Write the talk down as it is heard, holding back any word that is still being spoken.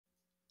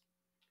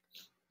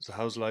So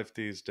how's life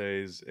these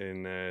days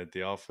in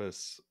the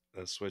office?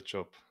 A switch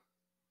up.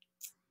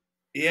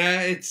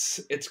 Yeah, it's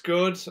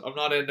good. I'm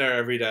not in there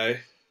every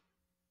day.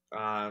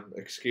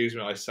 Excuse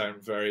me, I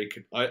sound very.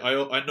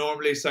 I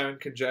normally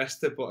sound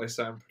congested, but I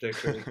sound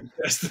particularly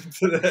congested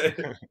today.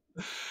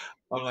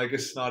 I'm like a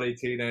snotty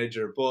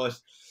teenager, but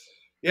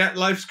yeah,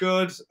 life's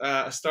good.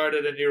 I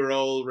started a new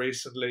role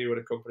recently with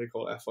a company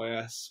called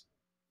FIS.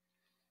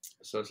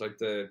 So it's like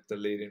the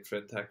leading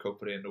fintech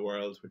company in the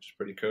world, which is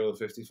pretty cool.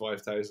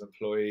 55,000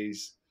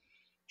 employees.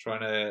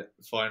 Trying to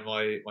find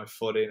my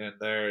footing in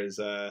there is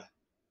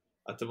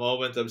at the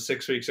moment, I'm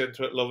 6 weeks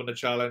into it, loving the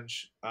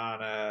challenge,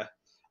 and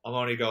I'm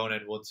only going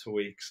in once a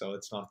week, so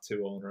it's not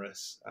too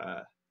onerous.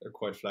 They're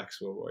quite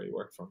flexible where you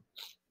work from.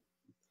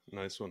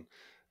 Nice one.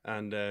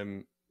 And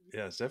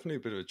yeah, it's definitely a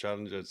bit of a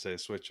challenge, I'd say,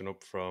 switching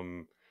up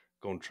from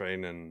going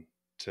training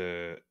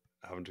to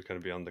having to kind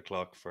of be on the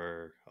clock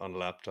for on a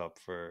laptop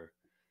for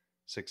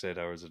 6, 8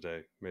 hours a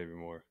day, maybe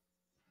more.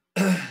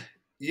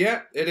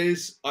 Yeah, it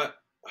is. I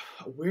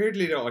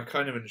weirdly though, I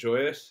kind of enjoy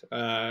it.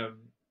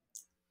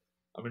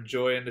 I'm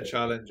enjoying the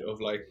challenge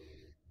of like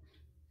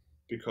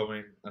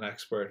becoming an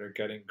expert or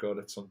getting good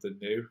at something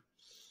new.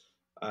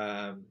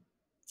 Um,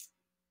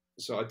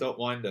 so I don't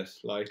mind it.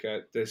 Like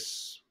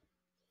this,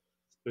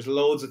 there's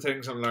loads of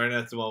things I'm learning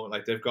at the moment.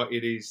 Like they've got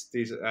you these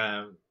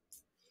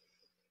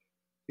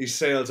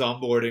sales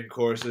onboarding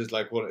courses,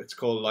 like what it's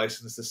called,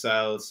 license to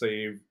sell. So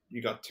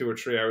you got 2 or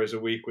 3 hours a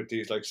week with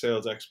these like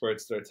sales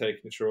experts that are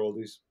taking you through all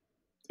these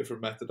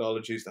different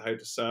methodologies to how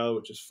to sell,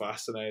 which is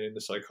fascinating,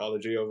 the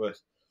psychology of it.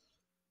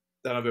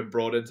 Then I've been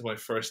brought into my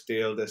first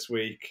deal this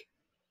week,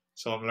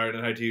 so I'm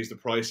learning how to use the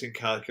pricing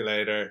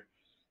calculator.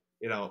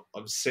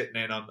 I'm sitting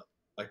in on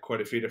like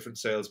quite a few different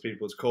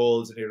salespeople's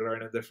calls, and you're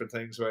learning different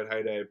things about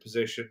how they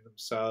position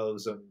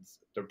themselves and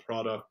their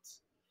product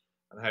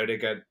and how they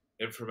get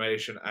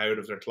information out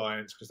of their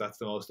clients because that's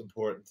the most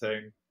important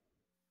thing.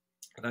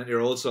 And then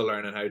you're also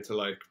learning how to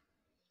like,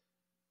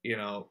 you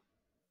know,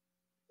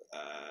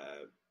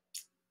 uh,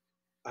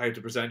 how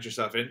to present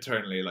yourself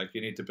internally. Like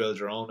you need to build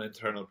your own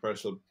internal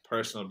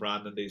personal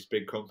brand in these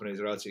big companies,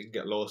 or else you can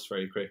get lost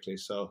very quickly.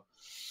 So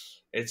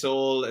it's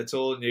all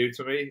new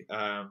to me,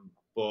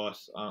 but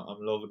I'm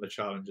loving the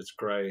challenge. It's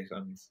great,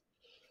 and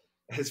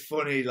it's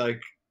funny.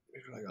 Like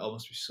it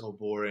must be so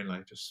boring,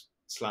 like just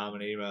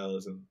slamming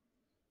emails and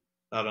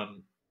that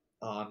on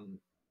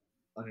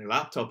on your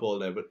laptop all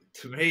day. But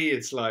to me,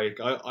 it's like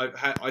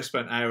I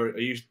spent hours.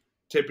 I used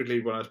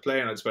typically when I was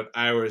playing, I'd spend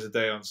hours a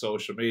day on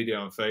social media,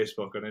 on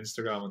Facebook, on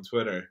Instagram, on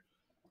Twitter.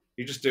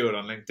 You just do it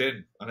on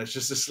LinkedIn, and it's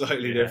just a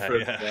slightly Yeah,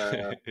 different.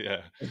 yeah,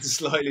 yeah. It's a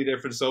slightly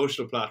different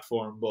social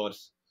platform, but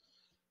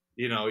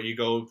you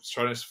go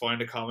trying to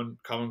find a common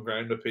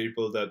ground with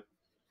people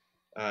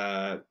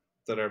uh,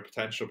 that are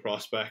potential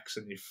prospects,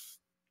 and you've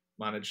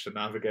managed to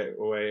navigate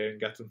away and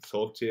get them to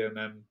talk to you, and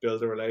then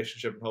build a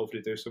relationship and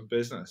hopefully do some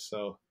business.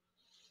 So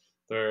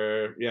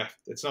yeah,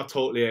 it's not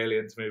totally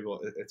alien to me, but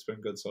it's been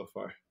good so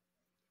far.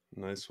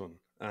 Nice one.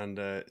 And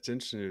it's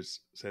interesting you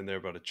saying there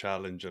about a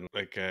challenge and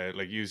like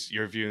use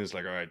your view is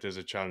like, all right, there's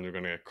a challenge, we're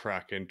gonna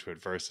crack into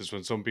it versus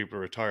when some people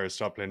retire,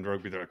 stop playing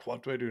rugby, they're like,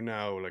 what do I do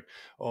now? Like,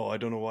 oh, I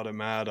don't know what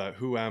I'm at,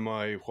 who am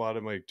I, what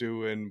am I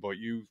doing? But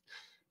you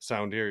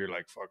sound here, you're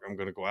like, fuck, I'm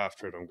gonna go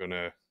after it. I'm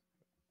gonna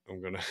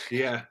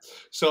Yeah.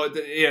 So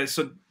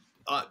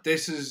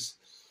this is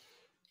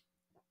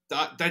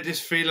that this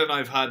feeling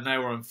I've had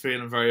now, where I'm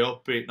feeling very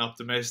upbeat and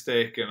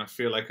optimistic, and I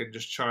feel like I can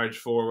just charge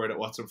forward at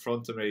what's in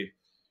front of me.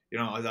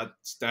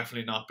 That's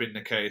definitely not been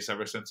the case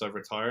ever since I've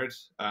retired.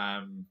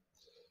 I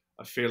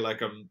feel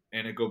like I'm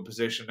in a good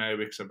position now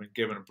because I've been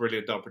given a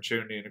brilliant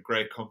opportunity in a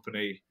great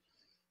company,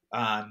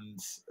 and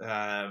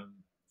um,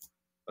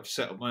 I've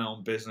set up my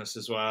own business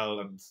as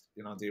well. And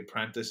the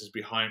apprentice is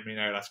behind me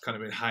now. That's kind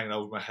of been hanging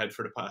over my head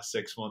for the past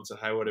 6 months. Of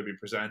how would I be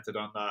presented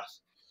on that?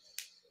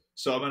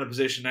 So I'm in a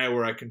position now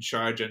where I can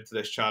charge into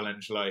this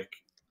challenge, like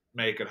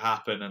make it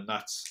happen, and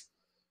that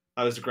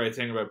was the great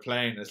thing about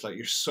playing. It's like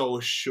you're so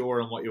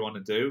sure on what you want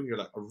to do. You're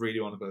like, I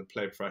really want to go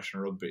play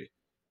professional rugby.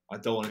 I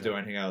don't want to yeah. do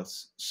anything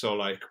else. So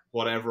like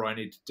whatever I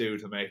need to do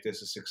to make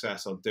this a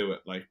success, I'll do it.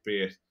 Like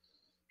be it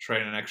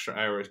training extra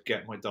hours,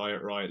 get my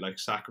diet right, like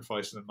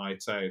sacrificing the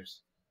nights out.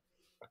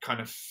 I kind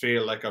of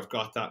feel like I've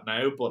got that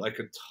now, but I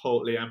can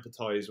totally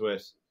empathize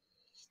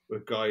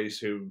with guys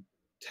who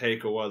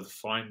take a while to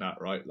find that,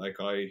 right. Like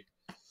I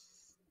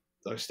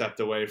stepped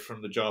away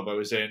from the job I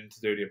was in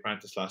to do the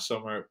apprentice last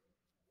summer,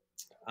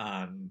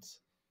 and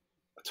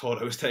I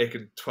thought I was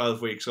taking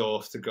 12 weeks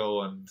off to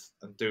go and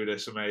do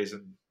this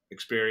amazing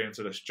experience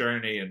or this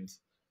journey, and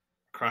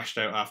crashed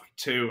out after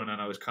two, and then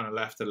I was kind of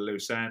left at a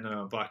loose end, and I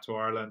went back to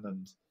Ireland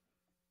and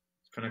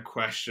kind of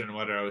questioned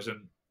whether I was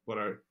in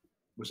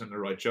the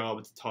right job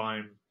at the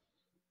time,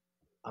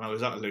 and I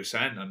was at a loose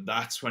end, and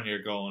that's when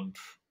you're going.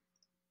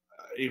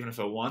 Even if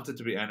I wanted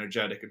to be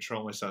energetic and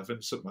throw myself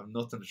into something, I'm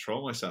nothing to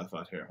throw myself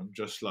at here. I'm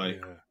just like,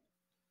 Yeah.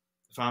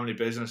 family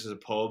business is a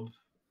pub.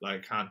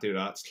 Like, can't do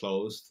that. It's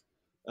closed.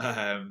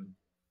 Um,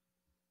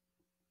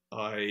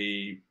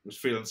 I was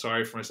feeling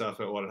sorry for myself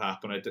about what had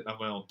happened. I didn't have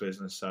my own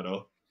business set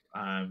up.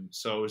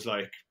 So it was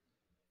like,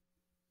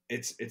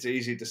 it's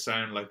easy to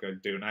sound like I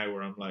do now,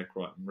 where I'm like,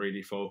 right, I'm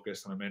really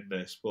focused and I'm in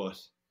this, but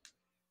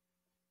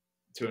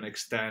to an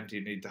extent,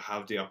 you need to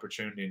have the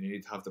opportunity and you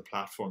need to have the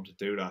platform to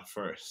do that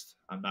first,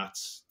 and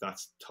that's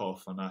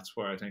tough, and that's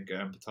where I think I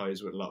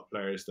empathise with a lot of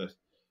players, that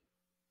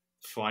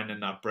finding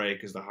that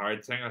break is the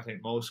hard thing. I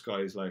think most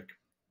guys, like,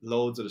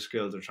 loads of the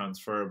skills are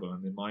transferable,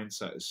 and the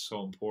mindset is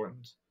so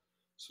important.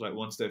 So like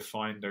once they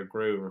find their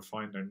groove or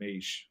find their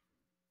niche,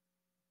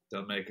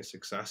 they'll make a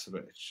success of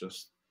it. It's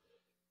just,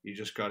 you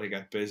just got to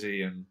get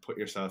busy and put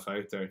yourself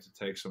out there to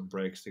take some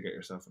breaks to get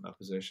yourself in that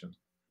position.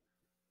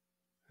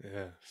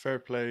 Yeah, fair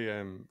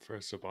play.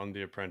 First up on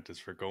The Apprentice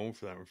for going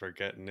for that and for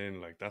getting in.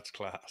 Like that's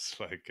class.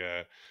 Like,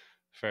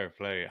 fair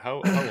play.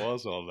 How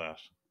was all that?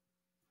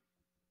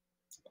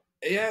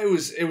 Yeah, it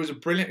was a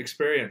brilliant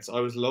experience. I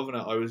was loving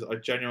it. I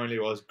genuinely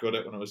was good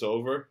at when it was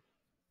over,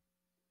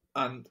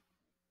 and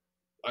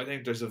I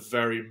think there's a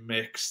very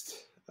mixed.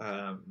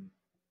 I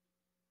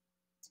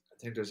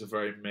think there's a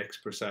very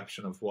mixed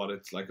perception of what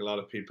it's like. A lot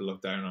of people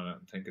look down on it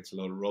and think it's a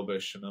load of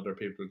rubbish, and other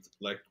people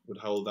like would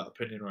hold that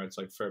opinion where it's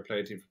like, fair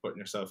play to you for putting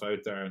yourself out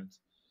there, and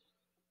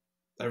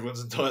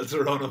everyone's entitled to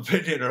their own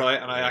opinion,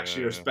 right? And I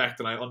actually Yeah, respect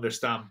and I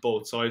understand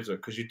both sides of it,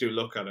 because you do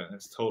look at it and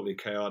it's totally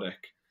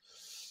chaotic.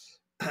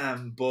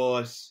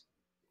 But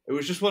it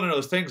was just one of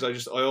those things.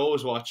 I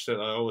always watched it.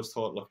 I always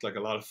thought it looked like a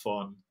lot of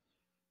fun,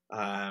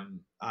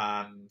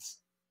 and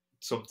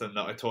something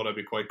that I thought I'd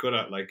be quite good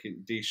at. Like,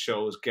 these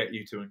shows get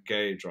you to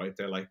engage, right?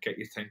 They like get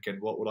you thinking,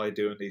 what would I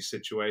do in these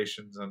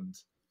situations? And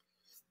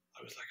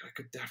I was like, I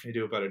could definitely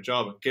do a better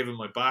job. And given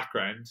my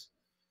background,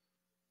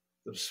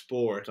 the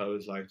sport, I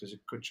was like, there's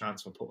a good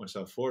chance I'll put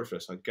myself forward for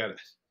this. I get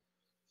it.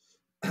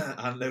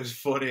 And it was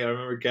funny. I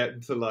remember getting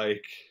to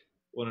like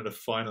one of the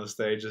final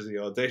stages of the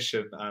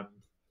audition, and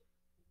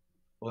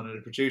one of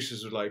the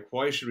producers was like,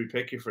 "Why should we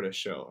pick you for this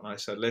show?" And I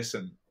said,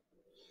 "Listen,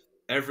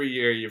 every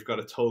year you've got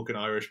a token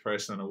Irish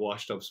person and a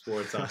washed-up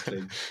sports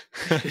athlete.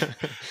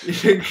 you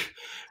can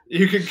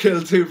you can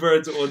kill two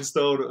birds with one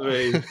stone with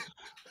me."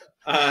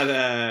 And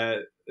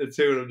the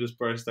two of them just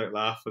burst out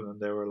laughing, and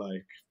they were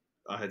like,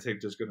 "I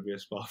think there's going to be a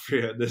spot for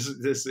you in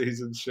this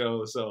season's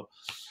show." So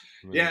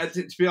yeah, nice.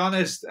 to be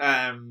honest,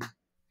 I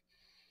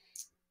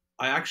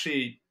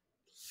actually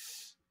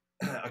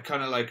I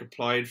kind of like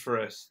applied for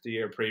it the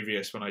year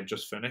previous when I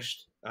just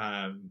finished,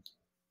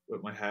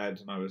 with my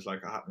head, and I was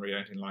like, I hadn't really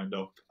anything lined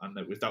up, and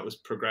that was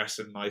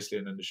progressing nicely,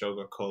 and then the show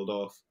got called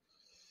off,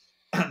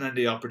 and then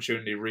the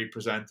opportunity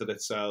represented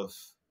itself,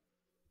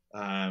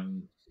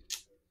 um,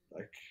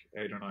 like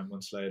 8 or 9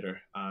 months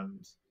later,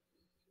 and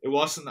it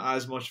wasn't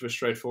as much of a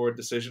straightforward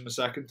decision the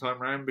second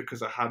time around,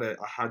 because I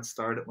had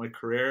started my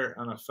career,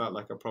 and I felt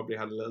like I probably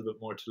had a little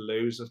bit more to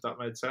lose, if that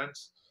made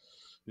sense.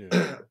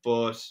 Yeah,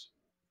 But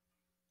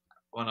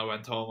when I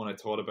went home and I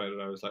thought about it,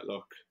 I was like,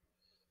 look,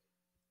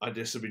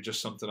 this would be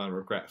just something I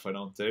regret if I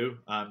don't do.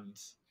 And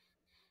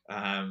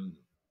um,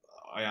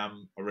 I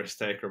am a risk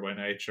taker by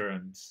nature,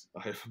 and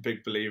I'm a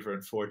big believer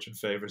in fortune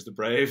favors the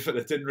brave. And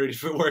it didn't really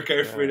work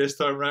out for me yeah, this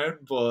time round,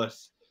 but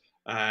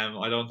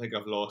I don't think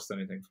I've lost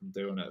anything from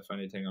doing it. If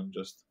anything,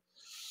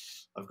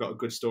 I've got a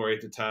good story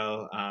to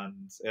tell,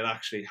 and it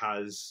actually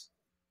has.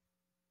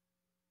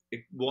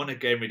 It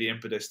gave me the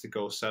impetus to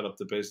go set up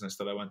the business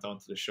that I went on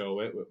to the show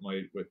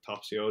with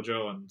Topsy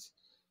Ojo,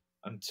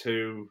 and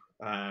two,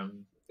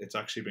 it's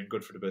actually been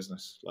good for the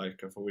business.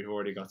 Like, we've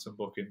already got some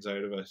bookings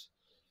out of it,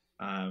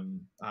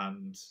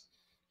 and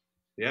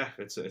yeah,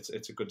 it's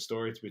a good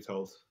story to be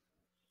told.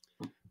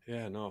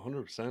 yeah. No,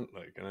 100%.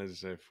 Like, and as I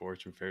say,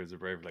 fortune favors the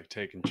brave. Like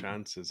taking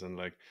chances, and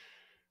like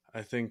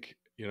I think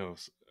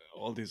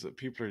all these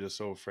people are just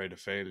so afraid of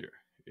failure.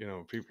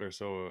 People are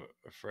so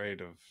afraid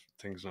of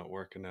things not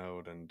working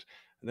out, and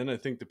then I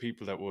think the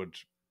people that would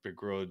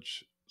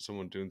begrudge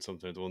someone doing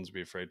something are the ones who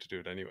be afraid to do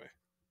it anyway.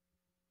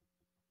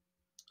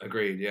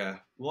 Agreed. Yeah.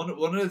 One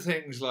of the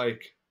things,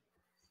 like,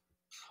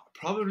 I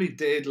probably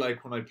did,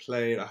 like, when I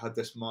played, I had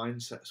this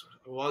mindset. So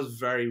I was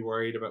very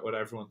worried about what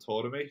everyone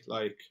thought of me.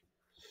 Like,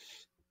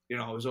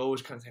 I was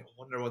always kind of thinking,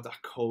 I wonder what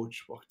that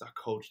coach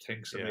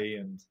thinks of Yeah, me,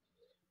 and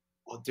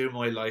I'll do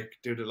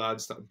the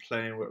lads that I'm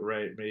playing with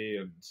rate me,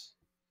 and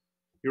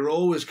you're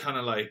always kind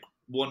of like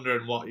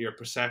wondering what your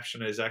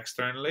perception is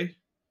externally,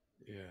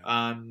 yeah,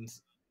 and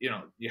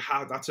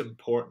that's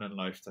important in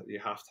life, that you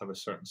have to have a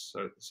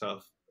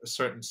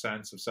certain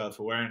sense of self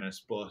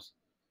awareness. But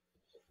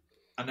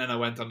and then I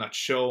went on that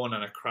show, and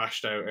then I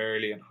crashed out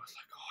early, and I was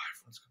like, oh,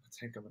 everyone's gonna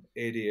think I'm an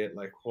idiot.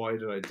 Like, why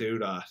did I do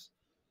that?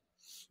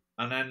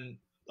 And then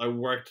I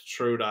worked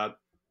through that,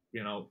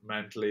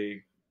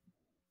 mentally,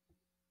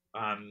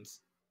 and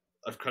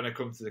I've kind of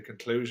come to the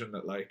conclusion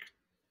that, like,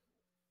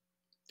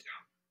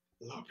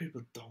 a lot of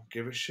people don't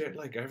give a shit.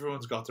 Like,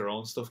 everyone's got their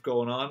own stuff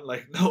going on.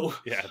 Like, no,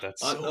 yeah.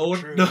 That's no so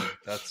one, no, true.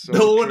 That's so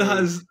no one true.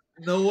 has,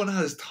 no one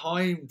has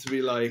time to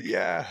be like,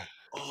 Yeah,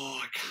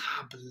 oh, I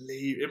can't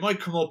believe it.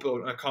 Might come up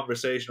in a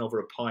conversation over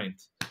a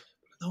pint. But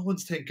no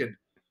one's thinking,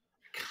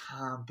 I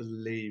can't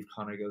believe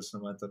Conor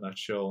Gilsenan went on that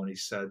show and he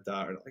said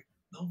that. Or like,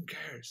 no one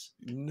cares.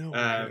 no one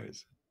Um,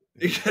 cares.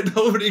 Yeah.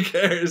 Nobody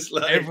cares.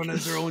 Like Everyone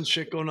has their own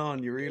shit going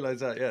on. You realize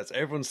that? Yes.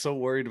 Everyone's so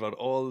worried about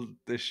all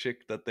this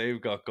shit that they've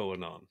got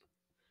going on.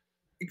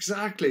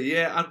 exactly,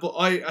 yeah. And but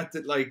I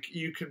did like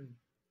you can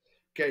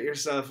get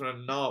yourself in a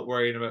not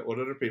worrying about what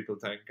other people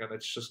think, and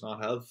it's just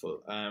not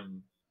helpful.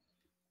 And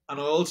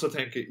I also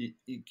think you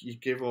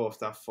give off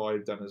that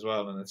vibe then as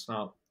well, and it's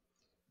not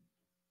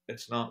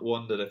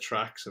one that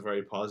attracts a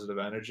very positive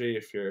energy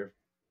if you're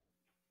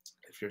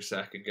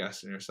second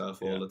guessing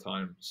yourself all Yeah. the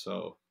time.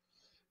 So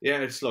yeah,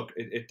 it's look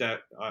it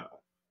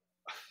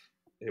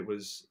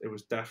was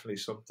definitely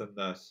something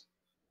that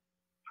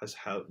has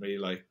helped me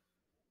like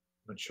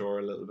mature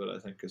a little bit, I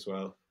think, as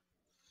well.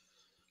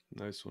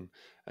 Nice one.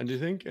 And do you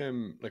think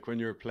like when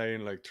you're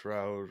playing like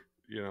throughout,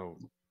 you know,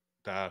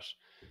 that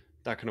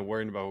that kind of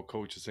worrying about what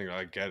coaches think,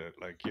 I get it.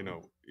 Like,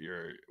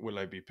 you're will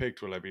I be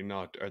picked? Will I be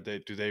not? Are they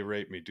do they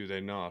rate me? Do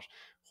they not?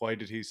 Why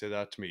did he say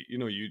that to me?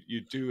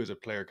 You do as a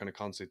player kind of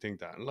constantly think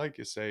that. And like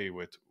you say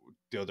with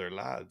the other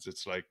lads,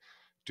 it's like,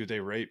 do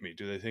they rate me?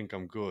 Do they think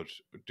I'm good?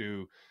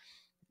 Do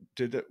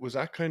did that was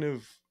that kind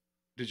of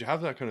did you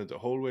have that kind of the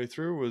whole way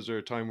through? Or was there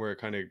a time where it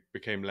kind of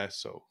became less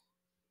so?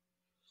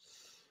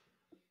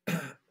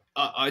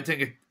 I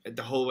think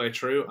the whole way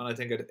through, and I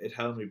think it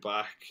held me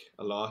back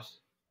a lot.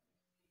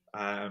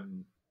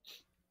 Um,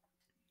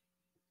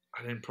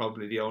 I think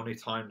probably the only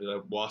time that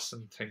I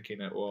wasn't thinking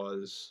it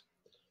was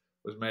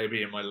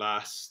maybe in my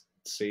last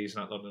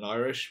season at London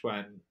Irish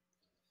when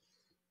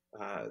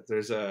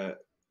there's a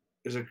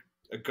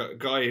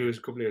guy who was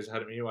a couple of years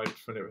ahead of me.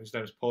 His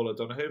name is Paul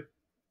O'Donoghue.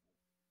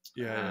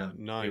 Yeah, yeah.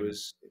 He 9.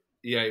 was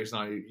yeah he was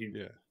not he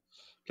Yeah.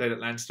 played at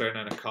Leinster and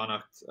then at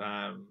Connacht.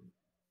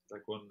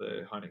 Like won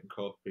the Heineken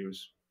Cup. He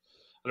was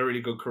had a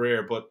really good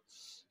career, but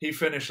he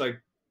finished like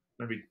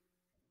maybe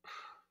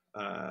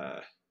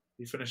uh,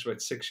 he finished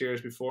about 6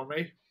 years before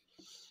me,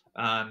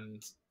 and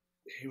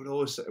he would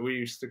always we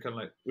used to kind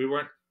of like we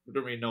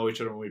didn't really know each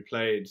other when we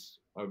played.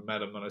 I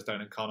met him when I was down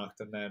in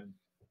Connacht, and then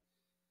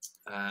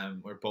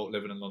we are both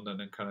living in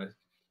London and kind of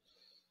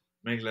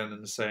mingling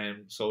in the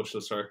same social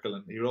circle.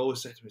 And he would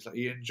always say to me, "He's like,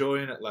 you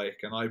enjoying it?" Like,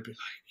 and I'd be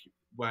like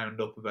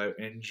wound up about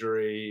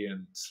injury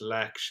and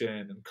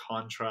selection and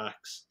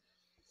contracts.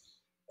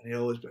 And he'd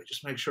always be like,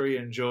 just make sure you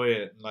enjoy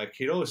it. And like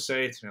he'd always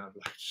say it to me, I'd be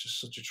like, it's just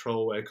such a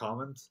throwaway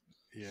comment.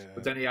 But Yeah.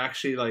 then he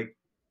actually like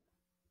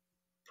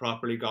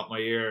properly got my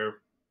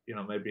ear,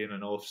 maybe in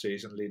an off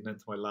season leading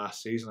into my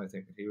last season, I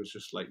think. And he was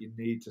just like, you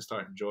need to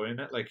start enjoying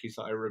it. Like he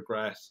thought I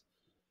regret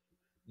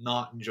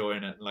not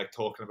enjoying it and like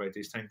talking about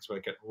these things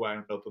about getting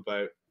wound up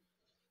about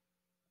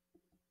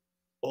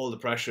all the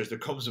pressures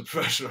that comes with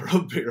professional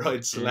rugby,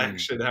 right? Mm.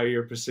 Selection, how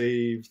you're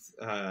perceived,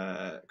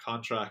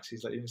 contracts.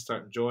 He's like, you need to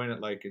start enjoying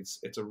it. Like it's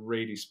a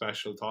really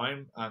special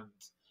time, and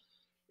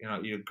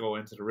you go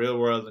into the real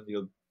world and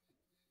you'll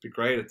be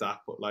great at that.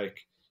 But like,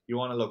 you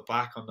want to look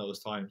back on those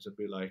times and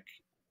be like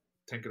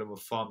thinking of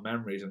with fond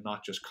memories and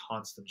not just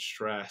constant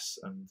stress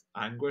and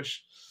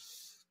anguish.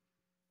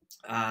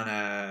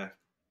 And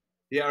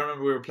yeah, I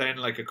remember we were playing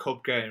like a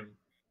cup game,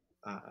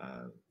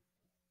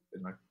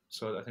 in like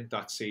so I think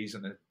that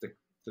season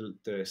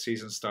the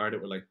season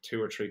started with like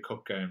 2 or 3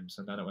 cup games,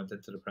 and then it went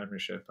into the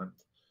Premiership, and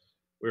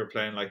we were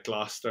playing like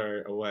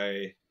Gloucester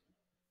away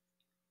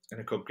in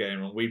a cup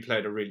game, and we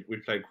played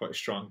quite a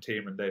strong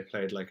team, and they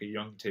played like a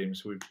young team,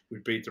 so we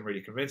beat them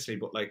really convincingly.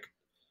 But like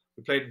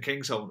we played in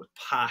Kingsholm, it was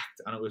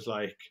packed, and it was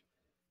like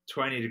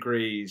 20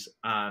 degrees,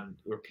 and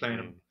we were playing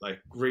Mm.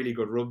 like really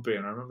good rugby.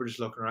 And I remember just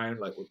looking around,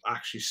 like we're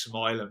actually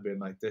smiling, being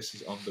like, "This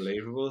is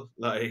unbelievable!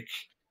 Like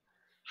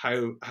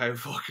how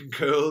fucking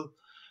cool!"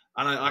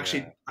 And I Yeah.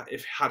 actually,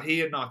 if had he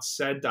had not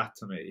said that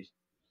to me,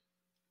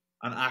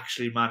 and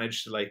actually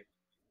managed to like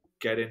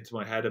get into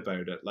my head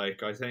about it,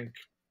 like I think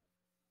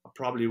I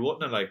probably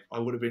wouldn't have. Like I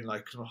would have been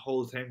like, cause my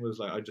whole thing was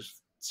like, I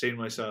just seen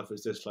myself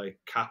as this like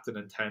captain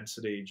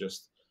intensity,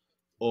 just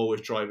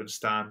always driving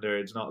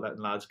standards, not letting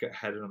lads get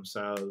ahead of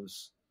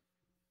themselves.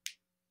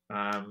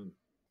 Um,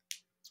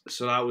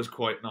 so that was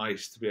quite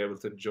nice to be able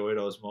to enjoy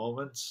those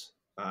moments.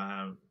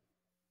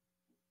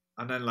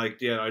 And then like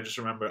yeah, I just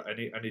remember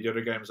any of the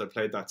other games I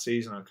played that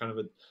season, I kind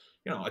of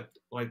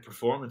my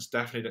performance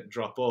definitely didn't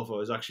drop off. I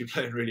was actually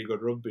playing really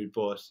good rugby,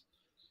 but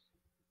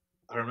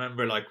I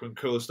remember like when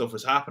cool stuff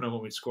was happening,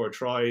 when we'd score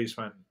tries,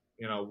 when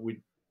we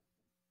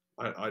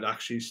I'd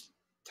actually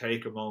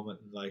take a moment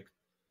and like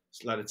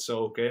just let it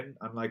soak in.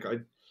 And like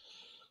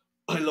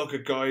I look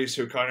at guys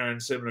who kind of are in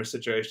similar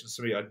situations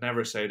to me. I'd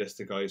never say this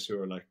to guys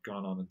who are like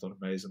gone on and done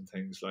amazing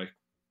things, like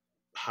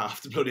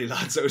half the bloody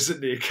lads I was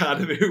in the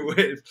academy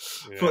with,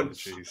 Yeah, but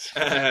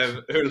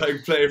jeez. who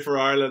like play for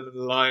Ireland and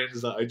the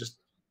Lions, that I just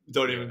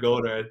don't even Yeah.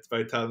 go there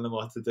by telling them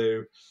what to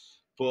do.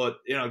 But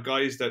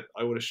guys that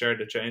I would have shared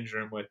the change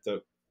room with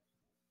that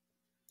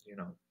you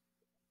know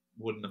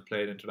wouldn't have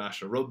played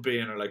international rugby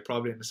and are like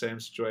probably in the same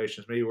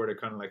situation as me, where they're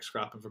kind of like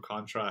scrapping for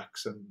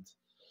contracts, and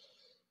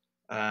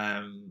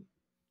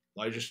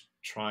I just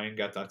try and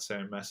get that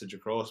same message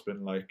across,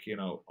 being like, I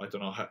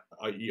don't know how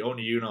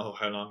only you know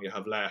how long you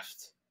have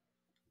left,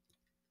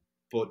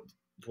 but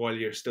while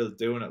you're still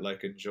doing it,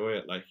 like enjoy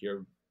it, like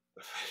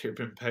you're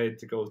being paid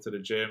to go to the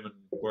gym and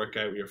work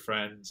out with your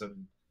friends,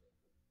 and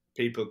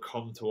people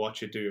come to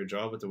watch you do your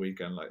job at the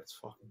weekend. Like, it's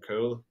fucking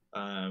cool.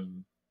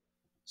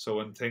 So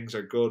when things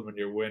are good, when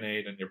you're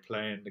winning and you're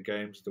playing the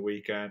games at the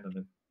weekend,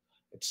 and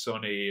it's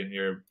sunny and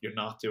you're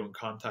not doing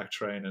contact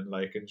training,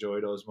 like, enjoy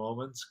those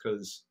moments,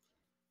 because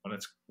when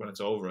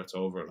it's over, it's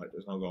over. Like,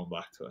 there's no going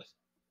back to it.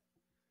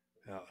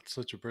 Yeah, it's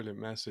such a brilliant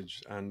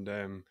message,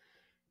 and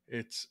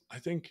it's I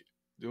think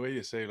the way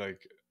you say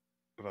like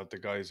about the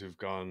guys who've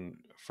gone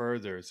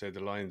further, say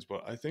the Lions,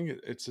 but I think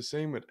it's the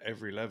same at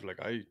every level. Like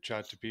I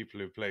chat to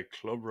people who play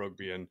club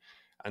rugby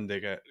and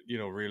they get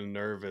real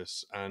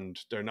nervous and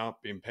they're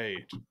not being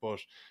paid, but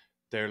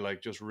they're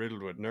like just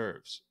riddled with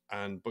nerves,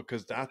 and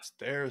because that's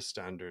their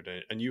standard,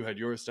 and you had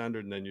your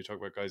standard, and then you talk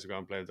about guys who go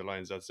and play with the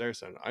Lions, that's their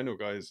standard. I know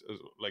guys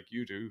like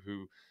you do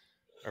who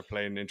are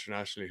playing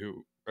internationally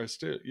who are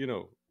still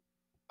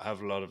have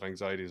a lot of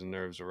anxieties and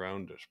nerves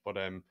around it. But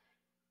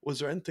was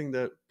there anything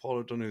that Paul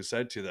O'Donoghue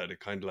said to you that it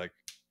kind of like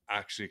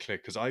actually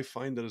clicked? Because I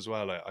find that as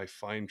well. I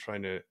find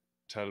trying to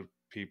tell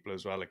people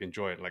as well, like,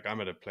 enjoy it. Like,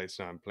 I'm at a place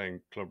now, I'm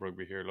playing club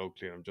rugby here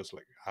locally, and I'm just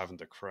like having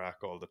to crack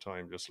all the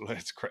time, just like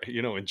it's great,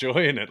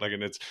 enjoying it. Like,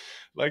 and it's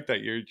like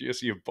that.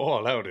 You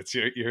ball out. It's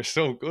you're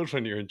so good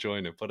when you're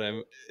enjoying it. But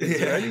is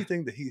there Yeah,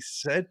 anything that he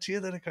said to you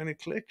that it kind of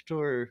clicked,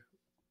 or?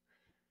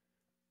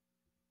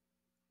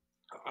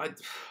 I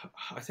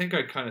I think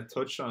I kind of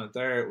touched on it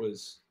there. It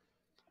was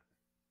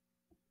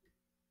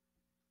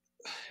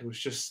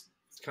just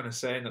kind of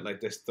saying that,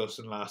 like, this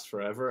doesn't last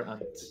forever,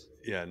 and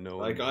Yeah, no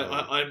like one.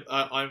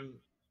 No.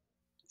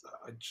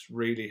 I just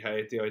really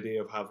hate the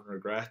idea of having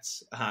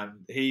regrets.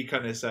 And he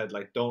kind of said,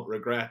 like, don't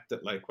regret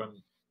that, like,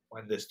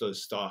 when this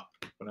does stop,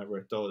 whenever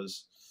it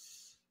does,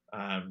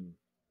 um,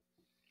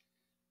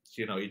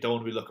 you don't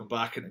want to be looking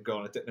back and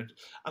going, it didn't.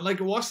 And like,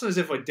 it wasn't as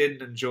if I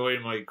didn't enjoy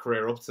my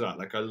career up to that.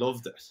 Like, I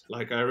loved it.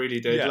 Like, I really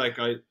did. Yeah. Like,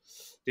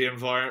 the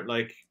environment,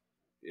 like,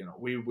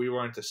 we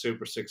weren't a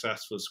super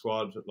successful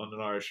squad at London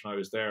Irish when I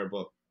was there,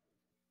 but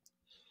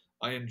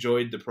I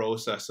enjoyed the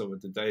process of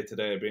it, the day to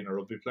day of being a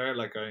rugby player.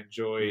 Like, I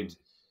enjoyed Mm.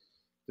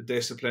 the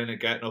discipline of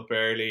getting up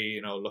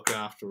early, looking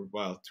after,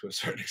 well, to a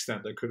certain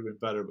extent, I could have been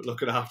better, but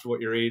looking after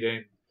what you're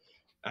eating,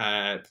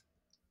 uh,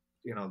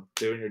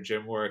 doing your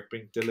gym work,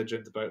 being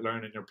diligent about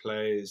learning your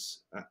plays,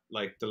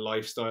 like the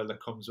lifestyle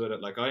that comes with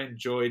it. Like, I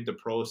enjoyed the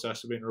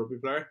process of being a rugby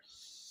player,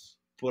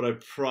 but I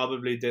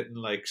probably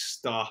didn't like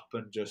stop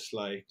and just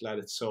like let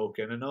it soak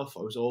in enough.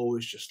 I was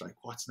always just like,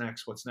 what's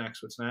next? What's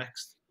next? What's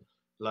next?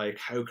 Like,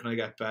 how can I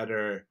get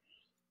better?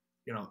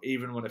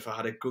 Even when if I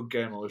had a good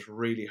game, I was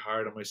really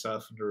hard on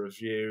myself in the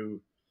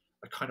review.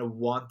 I kind of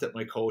wanted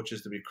my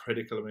coaches to be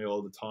critical of me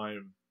all the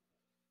time.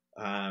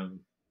 Um,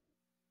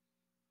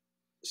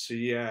 so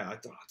yeah, I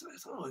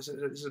don't know. Is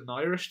it an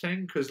Irish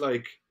thing? Because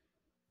like,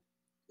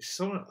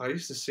 someone I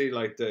used to see,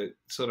 like, the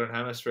Southern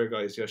Hemisphere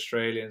guys, the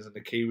Australians and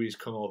the Kiwis,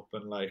 come up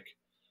and like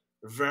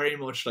very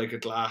much like a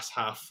glass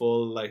half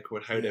full, like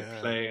with how they Yeah.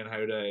 play and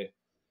how they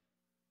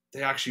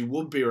actually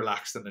would be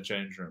relaxed in the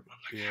change room. I'm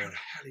like, how Yeah. the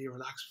hell are you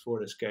relaxed before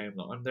this game?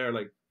 Like, I'm there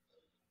like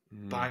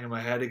Mm. banging my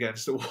head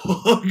against the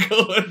wall,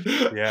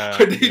 going, Yeah.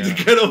 I need Yeah.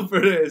 to get up for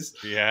this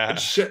and Yeah.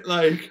 shit.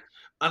 Like,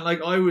 and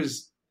like I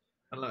was,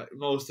 and like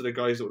most of the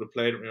guys that would have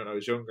played with me when I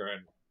was younger,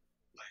 and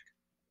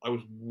I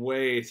was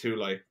way too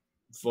like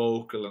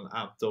vocal and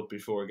amped up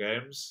before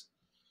games.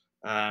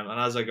 And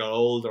as I got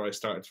older, I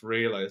started to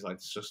realize, like,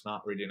 it's just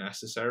not really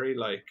necessary.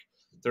 Like,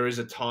 there is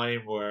a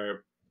time where,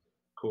 of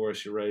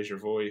course, you raise your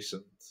voice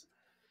and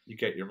you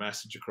get your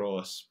message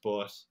across,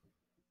 but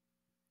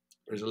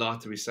there's a lot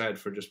to be said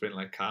for just being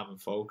like calm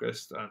and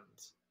focused, and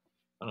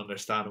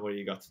understanding what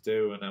you got to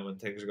do. And then when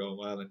things are going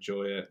well,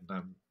 enjoy it. And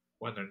then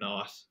when they're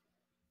not,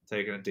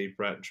 taking a deep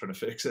breath and trying to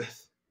fix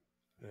it.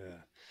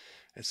 Yeah.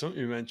 It's something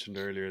you mentioned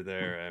earlier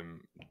there,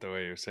 the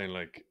way you're saying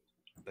like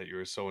that you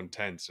were so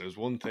intense. It was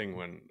one thing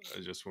when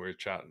when we were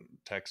chatting,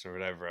 texting or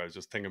whatever, I was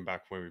just thinking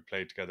back when we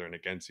played together and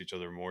against each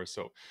other more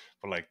so.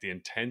 But like the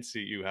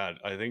intensity you had,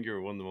 I think you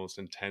were one of the most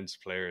intense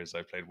players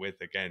I played with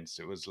against.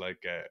 It was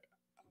like,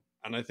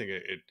 and I think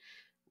it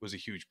was a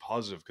huge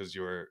positive because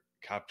you were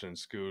captain in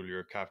school, you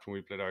were captain.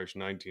 We played Irish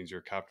 19s, you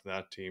were captain of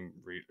that team.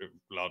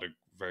 A lot of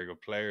very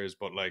good players,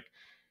 but like,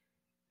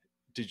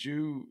 did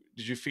you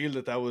feel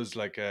that that was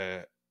like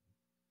an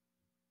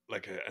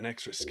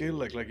extra skill,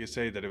 like you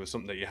say, that it was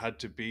something that you had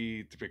to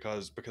be,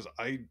 because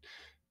I,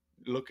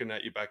 looking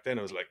at you back then,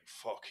 I was like,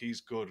 fuck, he's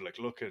good, like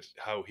look at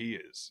how he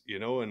is,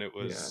 and it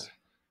Yeah. was,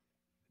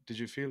 did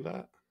you feel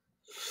that?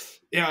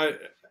 Yeah.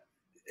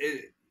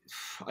 It,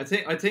 I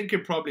think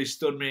it probably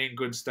stood me in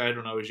good stead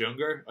when I was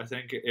younger. I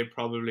think it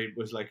probably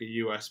was like a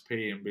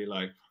USP, and be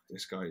like,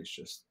 this guy is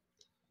just,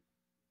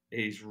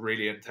 he's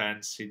really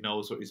intense. He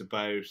knows what he's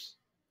about.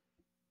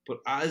 But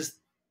as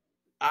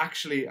I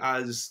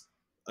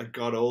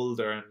got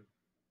older and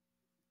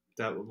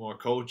dealt with more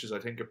coaches, I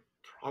think it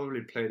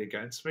probably played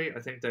against me. I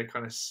think they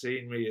kind of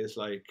seen me as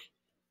like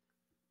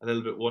a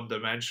little bit one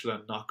dimensional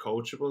and not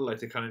coachable. Like,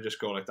 they kind of just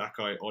go, like, that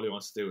guy, all he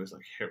wants to do is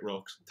like hit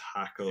rucks and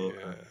tackle,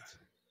 and Yeah.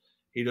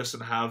 he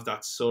doesn't have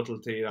that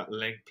subtlety, that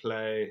link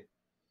play.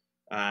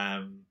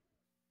 Um,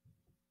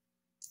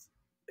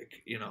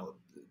 like, you know,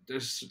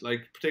 there's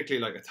like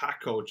particularly like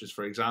attack coaches,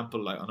 for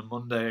example, like on a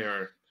Monday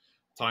or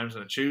times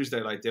on a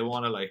Tuesday, like they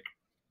want to like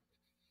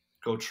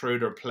go through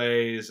their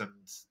plays and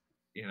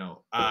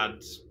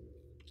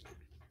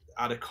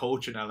add a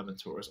coaching element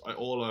to it.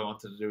 All I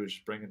wanted to do was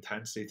just bring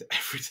intensity to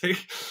everything.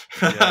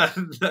 Yeah.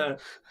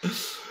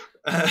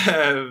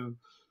 And,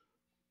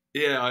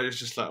 yeah, I was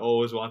just like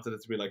always wanted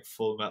it to be like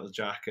Full Metal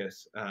Jacket.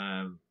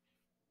 And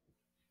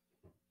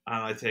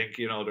I think,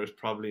 there's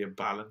probably a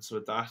balance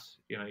with that.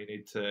 You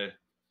need to,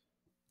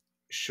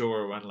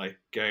 sure, when like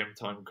game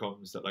time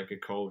comes, that like a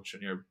coach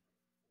and your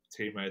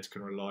teammates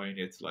can rely on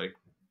you to like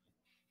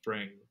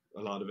bring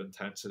a lot of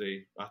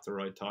intensity at the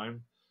right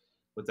time,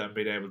 but then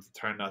being able to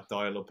turn that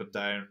dial up and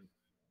down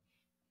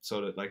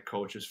so that like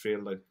coaches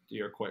feel like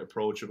you're quite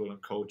approachable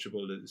and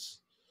coachable is,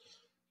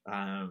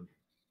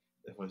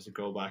 if I was to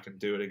go back and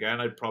do it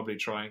again, I'd probably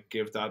try and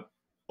give that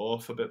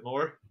off a bit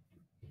more.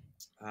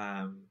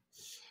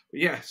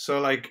 Yeah, so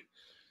like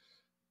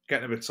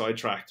getting a bit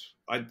sidetracked.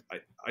 I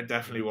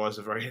definitely was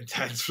a very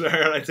intense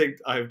player. I think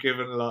I've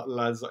given a lot of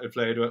lads that I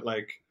played with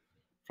like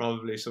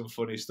probably some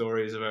funny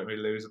stories about me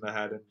losing the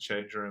head in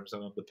change rooms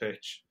and on the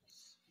pitch.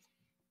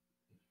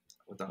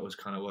 But that was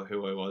kind of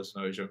who I was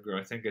when I was younger.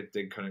 I think it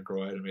did kind of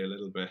grow out of me a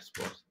little bit,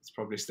 but it's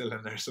probably still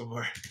in there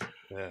somewhere.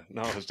 Yeah,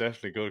 no, it was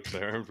definitely good because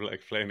I remember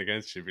like playing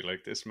against you, be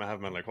like, this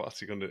madman, like,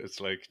 what's he gonna do?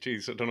 It's like,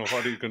 geez, I don't know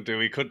what he's gonna do.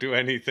 He could do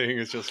anything.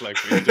 It's just like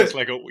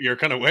you're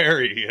kind of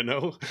wary,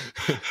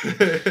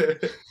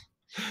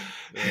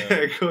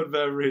 Yeah, good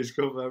memories,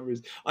 good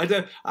memories. I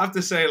have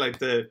to say, like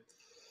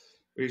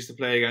we used to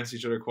play against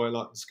each other quite a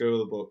lot in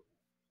school, but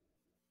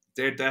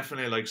they're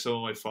definitely like some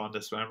of my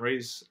fondest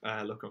memories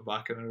looking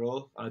back on it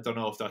all. And I don't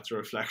know if that's a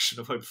reflection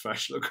of my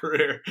professional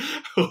career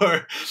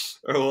or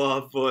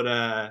what,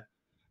 but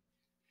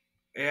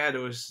yeah,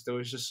 there was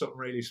just something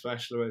really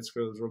special about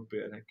schools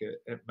rugby. I think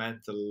it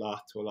meant a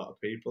lot to a lot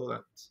of people,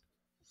 and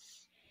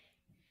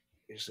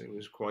it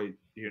was quite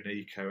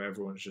unique how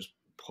everyone's just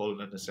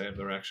pulling in the same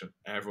direction.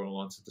 Everyone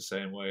wants it the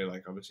same way.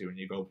 Like obviously, when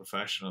you go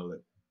professional,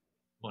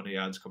 money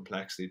adds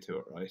complexity to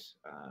it, right?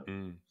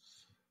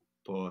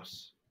 But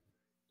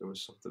there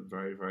was something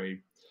very,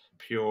 very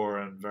pure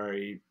and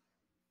very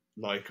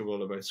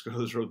likable about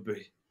schools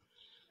rugby.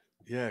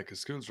 Yeah,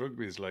 because schools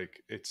rugby is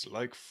like it's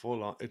like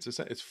full on.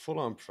 It's full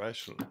on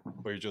professional,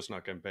 but you're just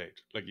not getting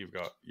paid. Like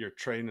you're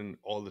training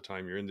all the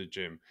time. You're in the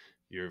gym.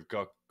 You've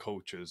got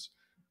coaches.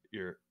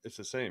 It's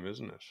the same,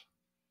 isn't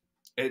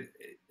it?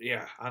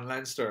 Yeah, and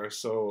Leinster are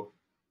so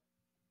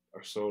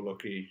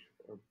lucky.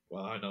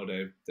 Well, I know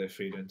they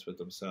feed into it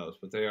themselves,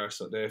 but they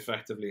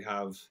effectively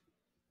have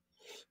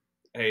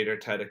 8 or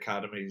 10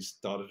 academies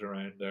dotted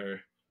around the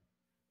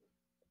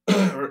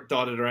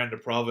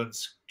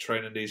province,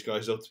 training these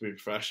guys up to be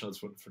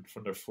professionals when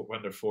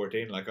they're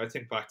 14. Like I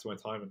think back to my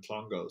time in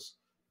Clongowes,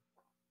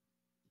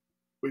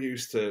 we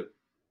used to,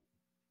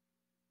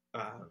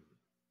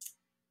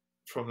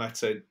 from let's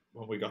say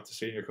when we got to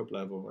senior cup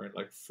level, we're in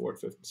like fourth,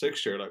 fifth, and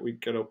sixth year. Like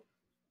we'd get up,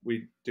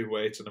 we'd do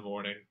weights in the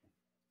morning,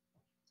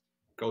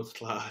 go to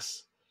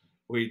class,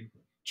 we'd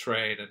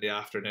train in the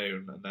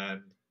afternoon, and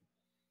then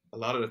a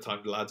lot of the time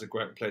the lads would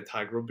go out and play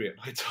tag rugby at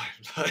night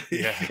time.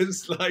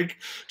 It's like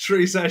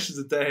 3 sessions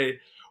a day.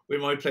 We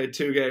might play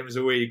 2 games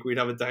a week. We'd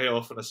have a day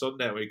off on a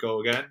Sunday and we'd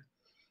go again.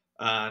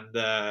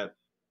 And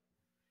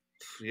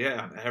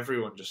yeah, and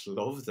everyone just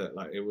loved it.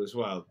 Like it was,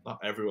 well, not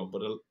everyone,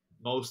 but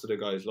most of the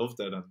guys loved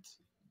it, and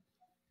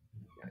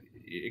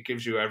it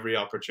gives you every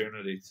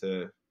opportunity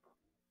to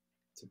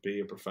be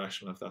a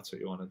professional if that's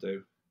what you want to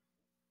do.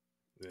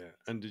 Yeah,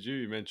 and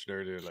you mentioned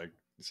earlier, like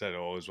you said, I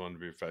always wanted to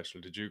be a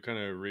professional. Did you kind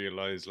of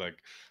realize, like,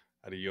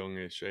 at a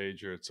youngish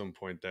age, or at some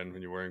point then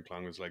when you were in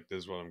Clong, was like, this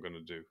is what I'm going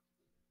to do?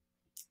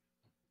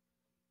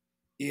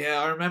 Yeah,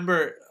 I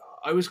remember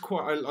I was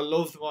I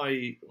loved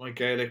my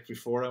Gaelic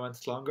before I went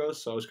to Clongowes,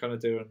 so I was kind of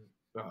doing.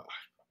 I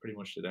pretty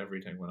much did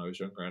everything when I was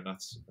younger, and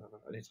that's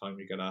anytime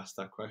you get asked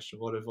that question,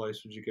 what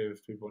advice would you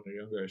give people when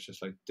you're younger? It's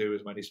just like do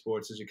as many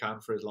sports as you can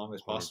for as long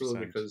as possible 100%.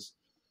 because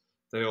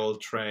they all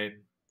train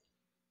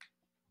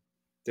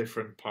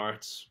different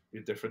parts,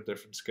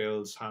 different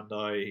skills,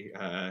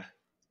 hand-eye,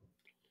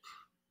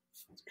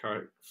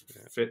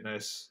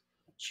 fitness,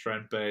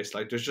 strength-based.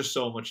 Like there's just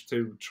so much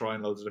to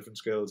trying loads of different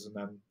skills, and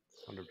then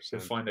 100%.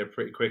 you'll find out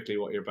pretty quickly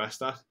what you're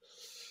best at.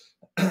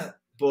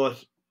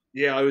 But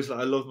yeah, I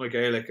loved my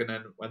Gaelic, and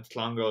then went to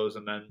Clongowes,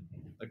 and then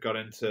I got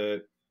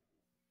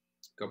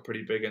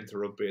pretty big into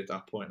rugby at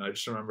that point. And I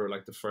just remember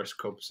like the first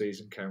cup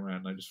season came around,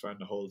 and I just found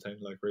the whole thing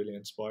like really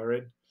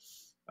inspiring.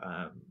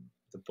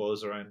 The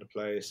buzz around the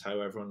place,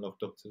 how everyone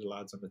looked up to the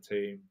lads on the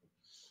team,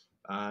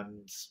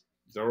 and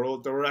they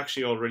were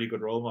actually all really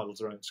good role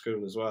models around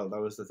school as well.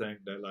 That was the thing.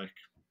 They like,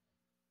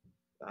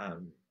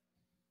 and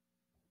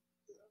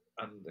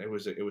it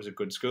was a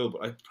good school.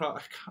 But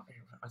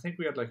I think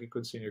we had like a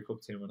good senior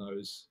cup team when I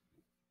was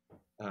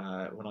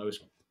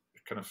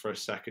kind of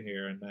first, second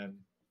year, and then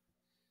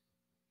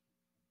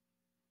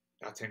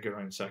I think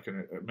around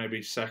second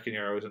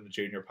year I was in the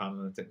junior panel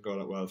and it didn't go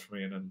that well for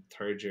me, and then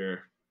third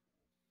year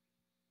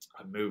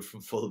I moved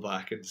from full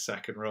back into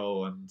second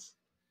row, and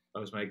I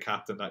was made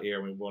captain that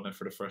year. We won it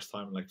for the first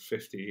time in like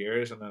 50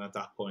 years, and then at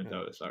that point, Yeah.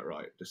 I was like,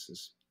 right, this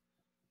is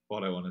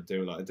what I want to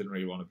do. Like, I didn't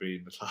really want to be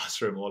in the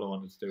classroom. All I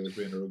wanted to do was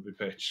be in a rugby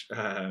pitch.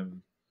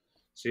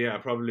 So yeah, I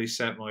probably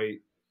set my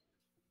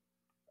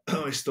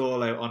my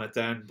stall out on it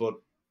then. But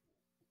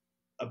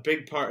a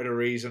big part of the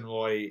reason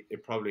why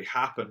it probably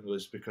happened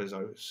was because I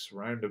was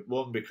surrounded.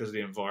 One, because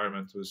the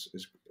environment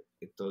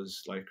it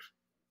does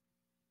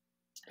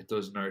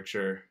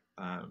nurture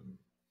a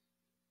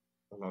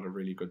lot of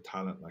really good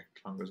talent. Like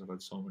Clongers have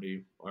had so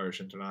many Irish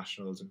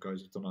internationals and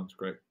guys have gone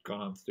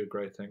on to do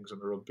great things in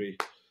the rugby,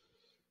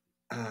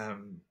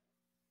 in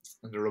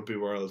the rugby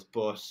world.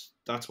 But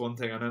that's one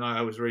thing. And then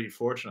I was really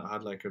fortunate. I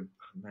had like an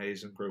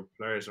amazing group of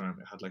players around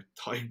me. I had like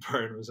Tyke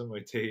Byrne was on my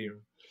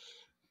team,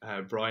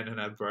 Brian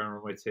and Ed Byrne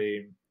on my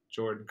team,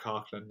 Jordan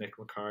Coughlin, Nick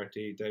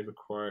McCarthy, David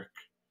Quirk,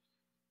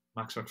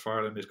 Max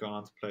McFarland has gone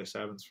on to play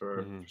sevens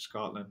for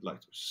Scotland.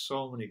 Like, there's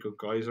so many good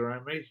guys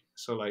around me.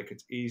 So, like,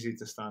 it's easy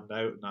to stand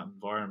out in that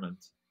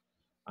environment.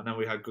 And then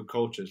we had good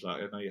coaches.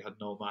 Like, I know you had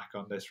Noel Mack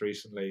on this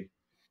recently.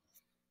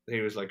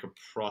 He was like a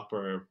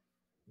proper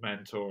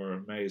mentor,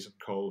 amazing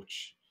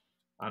coach,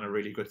 and a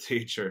really good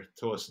teacher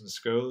to us in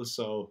school.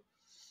 So,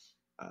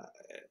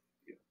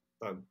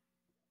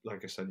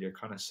 like I said, you're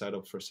kind of set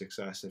up for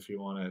success if you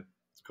want to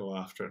go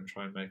after it and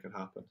try and make it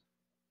happen.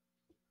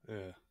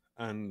 Yeah.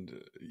 And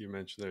you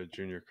mentioned there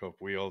Junior Cup.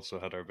 We also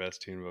had our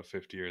best team about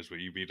 50 years, but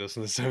you beat us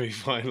in the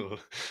semi-final.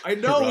 I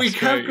know, we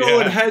kept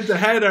going head to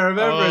head. I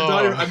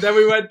remember, and then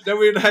we went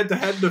head to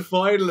head in the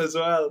final as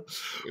well.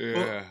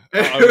 Yeah,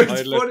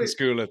 I left the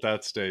school at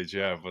that stage.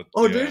 Yeah, but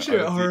did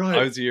you? All right.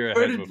 I was a year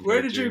ahead.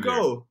 Where did you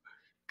go?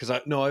 Because I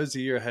was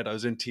a year ahead. I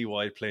was in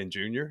TY playing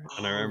junior,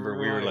 and I remember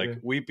we were like,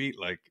 we beat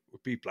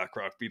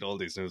Blackrock, beat all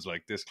these, and it was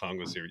like this Clong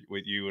was here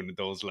with you and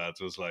those lads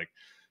was like.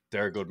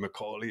 They're good.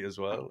 Macaulay as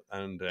well,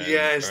 and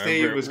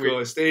Steve was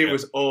good. Steve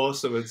was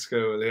awesome in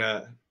school.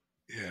 Yeah,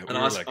 and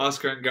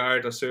Oscar and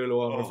Garrett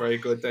Osula were very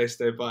good. They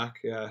stayed back.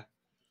 Yeah,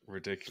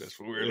 ridiculous.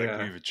 But we were like,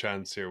 we have a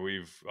chance here.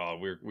 We're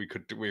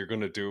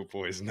gonna do it,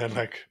 boys. And then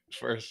like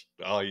first,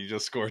 you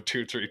just scored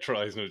 2-3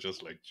 tries, and it was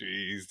just like,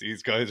 geez,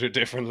 these guys are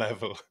different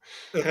level.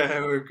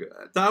 Yeah,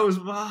 that was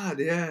mad.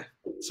 Yeah.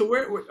 So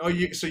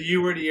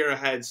you were the year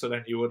ahead, so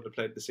then you wouldn't have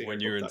played the senior when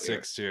you were in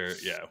sixth year.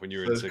 Yeah, when you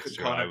were in sixth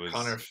year, I was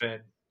Conor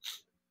Finn.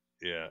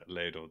 Yeah,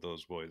 Lado,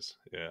 those boys.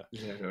 Yeah.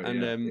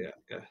 And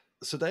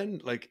so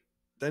then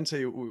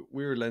say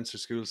we were Leinster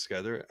schools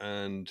together,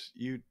 and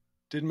you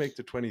did make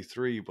the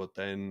 23, but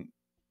then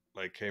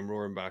like came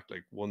roaring back,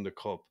 like won the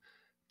cup,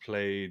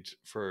 played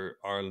for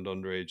Ireland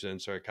underage, then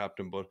started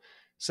captain. But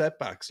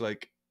setbacks,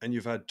 like, and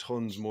you've had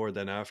tons more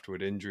than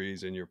afterward,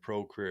 injuries in your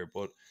pro career.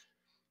 But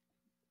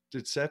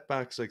did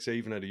setbacks, like say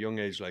even at a young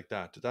age like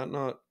that, did that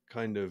not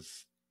kind of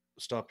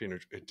stop you?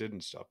 It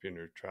didn't stop you in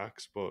your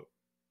tracks, but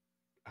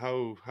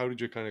how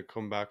did you kind of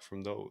come back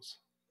from those?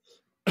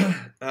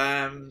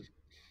 I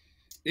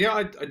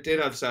did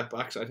have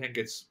setbacks. I think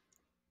it's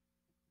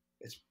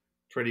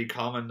pretty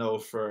common though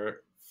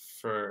for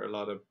a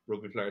lot of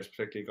rugby players,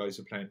 particularly guys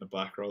who play in the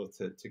back row,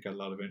 to get a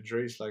lot of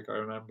injuries. Like I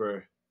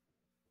remember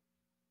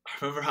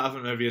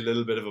having maybe a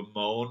little bit of a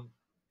moan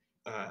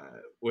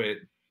with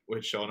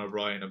Sean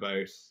O'Brien about,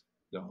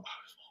 I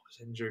was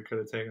injured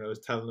kind of thing. I was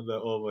telling him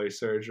about all my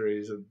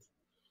surgeries, and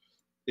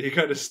he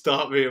kind of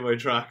stopped me in my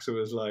tracks and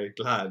was like,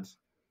 lad,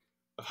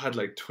 I've had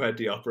like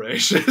 20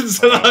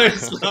 operations. And I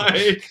was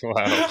like,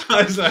 wow.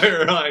 I was like,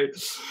 right.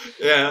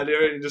 Yeah, I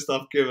really just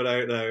stopped giving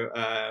out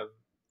now.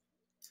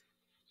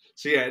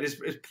 So yeah,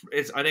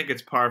 it's I think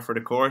it's par for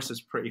the course. It's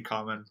pretty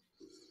common.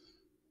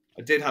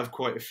 I did have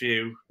quite a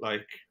few,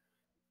 like,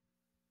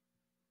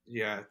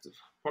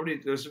 probably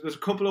there's a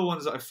couple of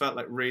ones that I felt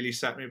like really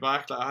set me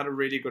back. Like I had a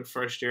really good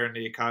first year in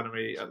the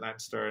academy at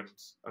Leinster, and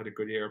I had a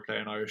good year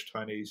playing Irish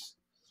 20s.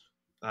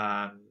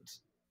 And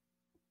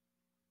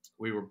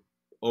we were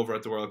over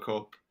at the World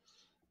Cup,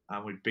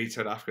 and we beat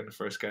South Africa in the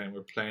first game. We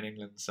were playing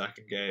England in the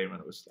second game, and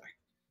I was like,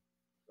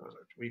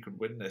 we could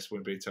win this. We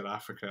beat South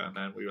Africa, and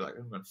then we were like,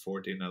 we went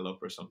 14-0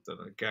 up or something.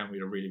 And again, we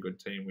had a really good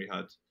team. We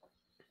had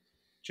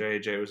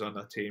JJ was on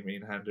that team,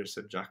 Ian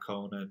Henderson, Jack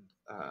Conan,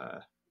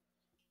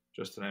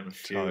 just to name a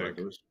few. Like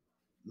it was,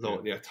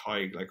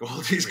 Tig. Like all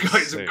these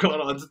guys have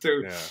gone on to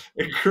do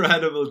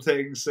incredible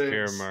things since.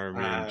 Pierre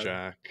Marmion,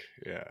 Jack,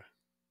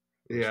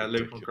 Yeah,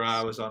 Luke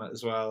McGrath was on it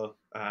as well.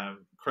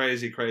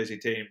 Crazy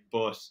team.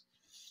 But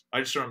I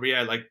just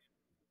remember, like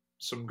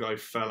some guy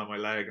fell on my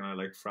leg and I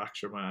like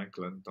fractured my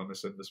ankle and done a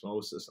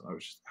syndesmosis, and I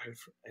was just out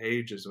for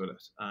ages with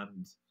it.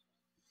 And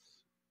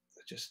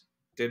I just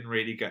didn't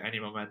really get any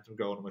momentum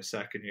going in my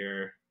second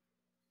year.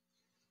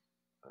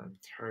 And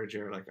third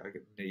year, like I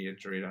got a knee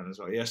injury then as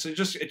well. Yeah, so it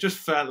just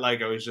felt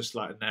like I was just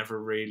like never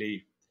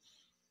really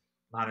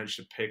managed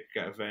to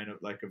get a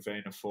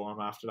vein of form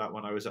after that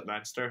when I was at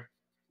Leinster.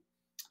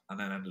 And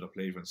then ended up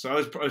leaving. So I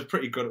was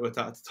pretty good with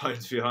that at the time,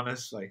 to be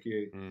honest. Like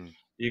you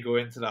go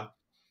into that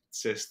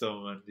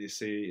system and you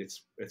see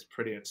it's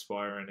pretty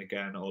inspiring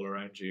again all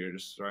around you. You're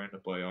just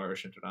surrounded by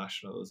Irish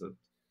internationals, and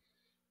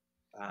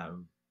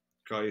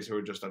guys who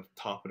are just at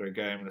the top of their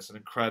game, and it's an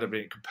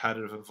incredibly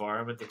competitive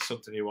environment. It's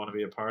something you want to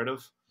be a part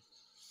of.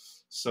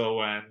 So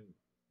when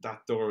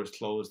that door was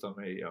closed on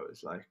me, I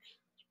was like,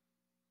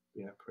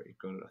 yeah, pretty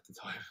good at the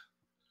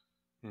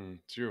time.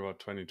 So you were about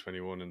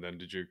 2021, and then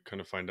did you kind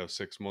of find out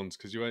 6 months?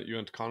 Because you went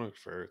to Connacht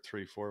for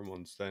 3 4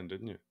 months then,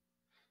 didn't you?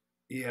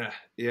 Yeah.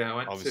 I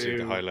went Obviously,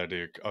 the to. highlight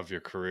of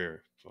your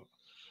career. But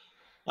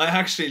I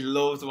actually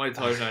loved my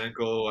time down in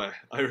Galway.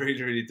 I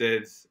really, really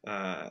did.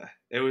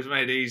 It was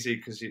made easy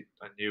because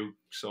I knew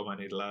so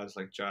many lads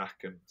like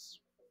Jack and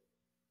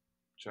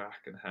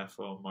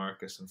Heffo, and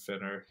Marcus and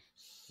Finner.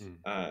 mm,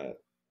 There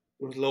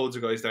was loads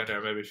of guys down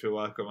there made me feel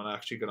welcome, and I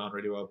actually got on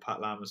really well with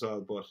Pat Lam as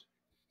well. But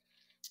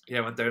yeah,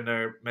 I went down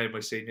there, made my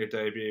senior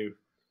debut.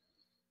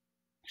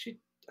 Actually,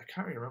 I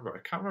can't really remember.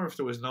 I can't remember if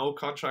there was no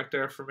contract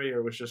there for me, or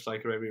it was just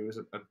like maybe it was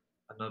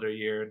another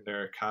year in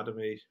their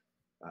academy.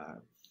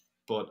 Um,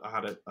 but I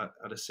had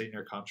a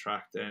senior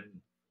contract in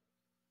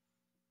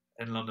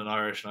London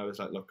Irish, and I was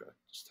like, look, I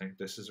just think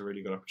this is a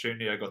really good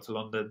opportunity. I got to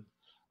London.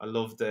 I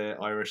love the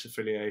Irish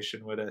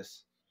affiliation with it,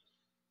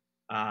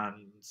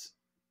 and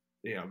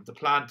the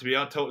plan. To be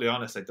totally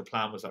honest, like the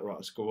plan was like, right,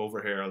 let's go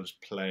over here. I'll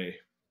just play.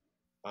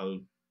 I'll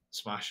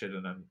smash it,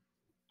 and then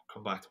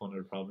come back to one of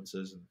the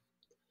provinces and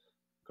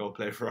go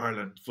play for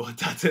Ireland. But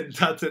that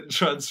didn't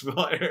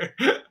transpire.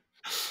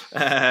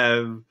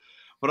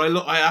 But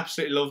I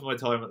absolutely loved my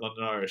time at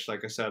London Irish.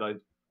 Like I said,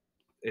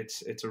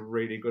 it's a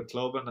really good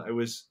club, and it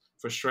was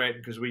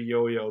frustrating because we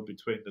yo-yoed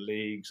between the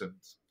leagues and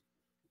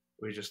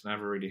we just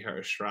never really hit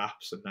our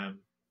straps. And then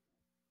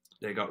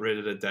they got rid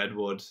of the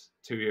Deadwood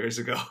 2 years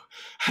ago,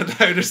 and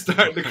now they're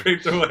starting to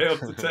creep their way up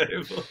the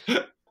table.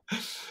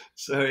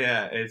 So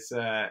yeah,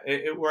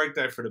 it worked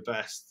out for the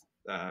best,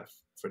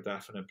 for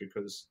definite,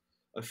 because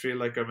I feel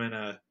like I'm in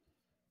a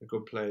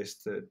good place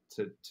to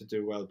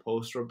do well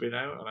post rugby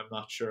now, and I'm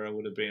not sure I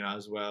would have been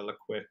as well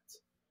equipped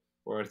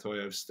where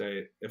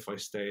if I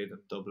stayed in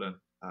Dublin.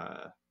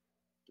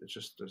 There's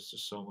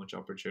just so much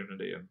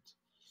opportunity, and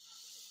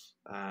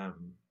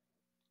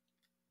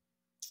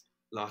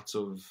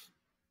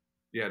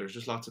there's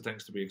just lots of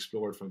things to be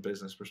explored from a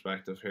business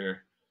perspective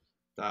here,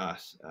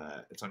 that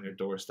it's on your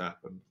doorstep,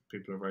 and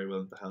people are very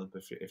willing to help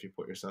if you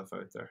put yourself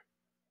out there.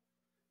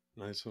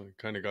 nice one.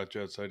 Kind of got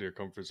you outside of your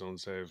comfort zone,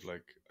 save.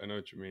 Like, I know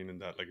what you mean in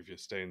that, like, if you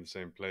stay in the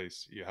same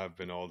place, you have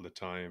been all the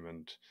time,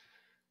 and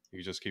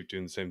you just keep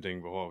doing the same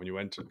thing. But when you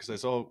went to, because I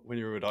saw when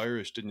you were with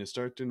Irish, didn't you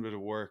start doing a bit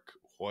of work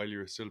while you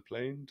were still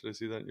playing? Did I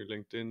see that in your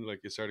LinkedIn?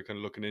 Like, you started kind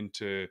of looking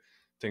into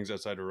things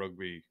outside of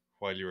rugby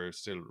while you were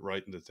still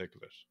right in the thick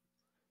of it.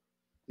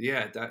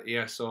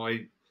 Yeah. So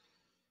I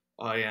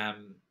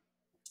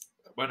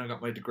when I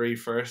got my degree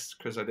first,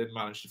 because I didn't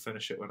manage to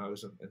finish it when I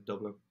was in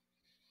Dublin,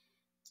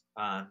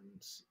 and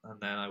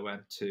then I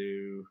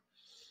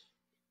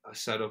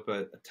set up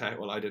a tech.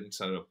 Well, I didn't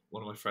set it up.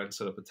 One of my friends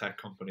set up a tech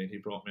company, and he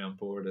brought me on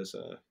board as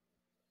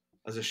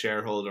a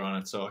shareholder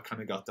on it. So I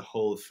kind of got the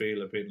whole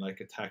feel of being like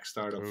a tech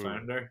startup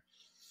founder,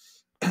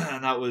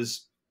 and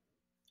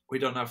we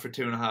done that for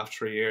 2.5,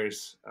 3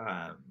 years,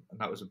 and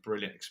that was a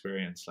brilliant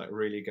experience. Like,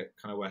 really get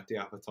kind of whet the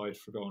appetite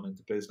for going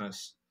into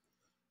business.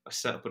 I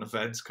set up an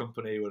events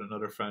company with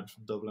another friend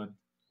from Dublin.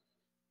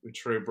 We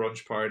threw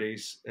brunch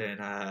parties in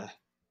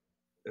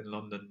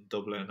London,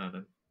 Dublin,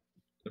 and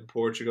in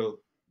Portugal.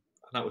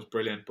 And that was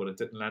brilliant, but it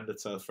didn't lend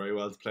itself very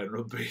well to playing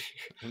rugby.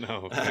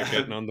 No,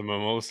 getting on the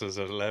mimosas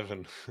at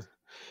 11.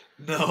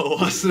 No, it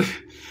wasn't.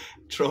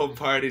 Throwing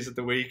parties at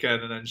the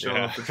weekend and then showing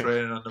up for Yeah.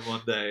 training on the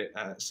Monday.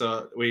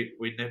 So we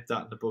nipped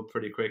that in the bud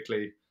pretty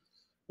quickly.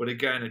 But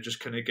again, it just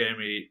kind of gave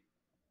me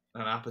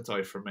an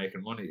appetite for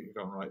making money. You're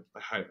going, right,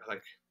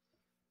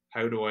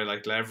 how do I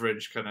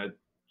leverage kind of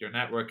your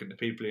network and the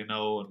people you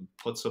know and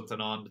put something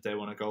on that they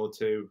want to go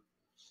to?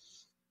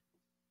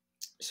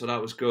 So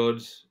that was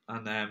good.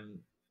 And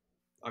then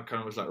I kind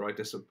of was like, right,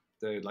 the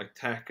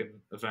tech and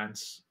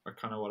events are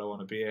kind of what I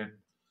want to be in.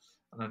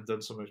 And then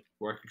done some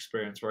work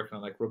experience working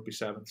on rugby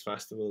sevens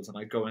festivals, and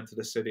I'd go into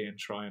the city and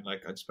try and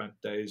I'd spent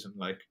days in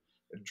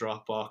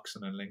Dropbox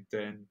and then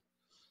LinkedIn.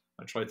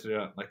 I tried to do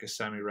that on a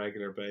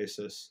semi-regular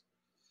basis.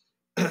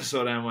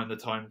 So then when the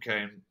time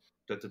came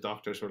that the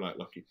doctors were like,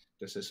 look,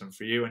 this isn't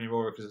for you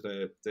anymore because of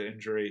the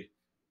injury,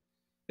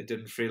 it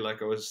didn't feel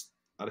like I was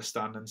at a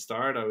standing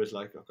start. I was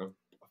like, look, I've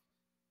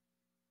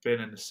been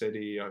in the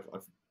city,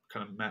 I've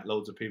kind of met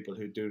loads of people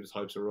who do the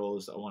types of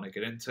roles that I want to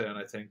get into, and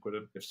I think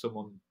if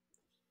someone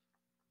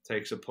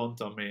takes a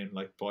punt on me and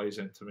buys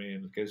into me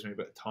and gives me a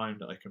bit of time,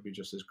 that I can be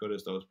just as good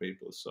as those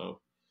people.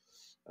 So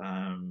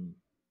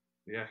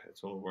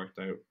it's all worked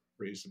out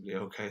reasonably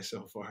okay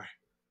so far.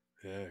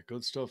 Yeah,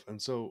 good stuff.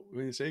 And so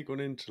when you say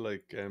going into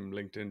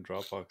LinkedIn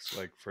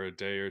Dropbox for a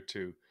day or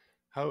two,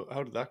 how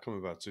did that come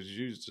about? So did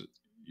you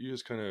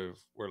just kind of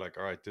were like,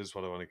 all right, this is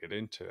what I want to get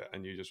into,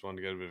 and you just want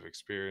to get a bit of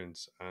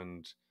experience,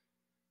 and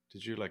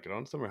did you get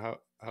onto them, or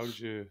how did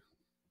you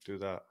do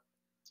that?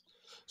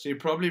 So you'd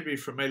probably be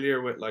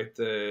familiar with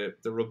the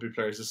Rugby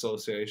Players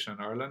Association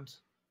in Ireland.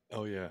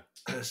 Oh yeah.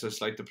 So it's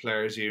the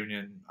Players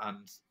Union,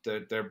 and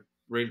they're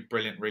really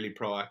brilliant, really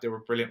proactive. They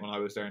were brilliant when I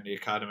was there in the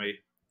academy.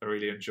 I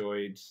really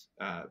enjoyed,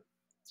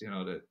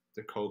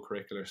 the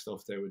co-curricular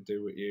stuff they would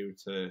do with you.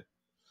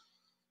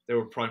 They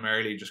were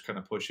primarily just kind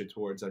of push you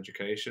towards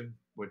education,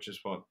 which is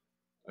what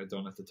I'd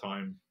done at the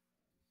time.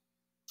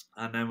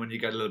 And then when you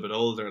get a little bit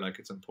older, like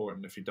it's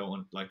important if you don't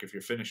want, like if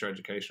you finish your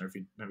education, or if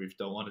you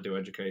don't want to do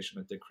education,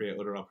 that they create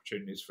other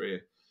opportunities for you.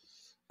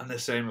 And the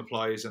same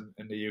applies in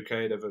the UK.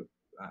 They have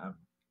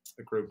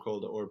a group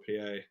called the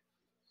RPA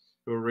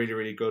who are really,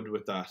 really good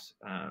with that.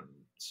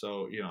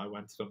 So, I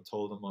went to them,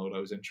 told them what I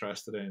was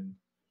interested in.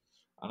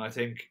 And I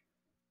think,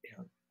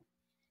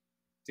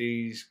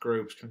 these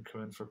groups can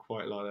come in for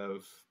quite a lot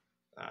of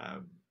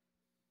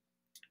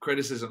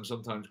criticism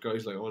sometimes.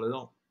 Guys like, oh,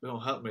 they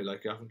don't help me,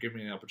 like, you haven't given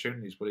me any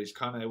opportunities. But he's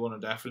kind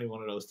of definitely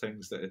one of those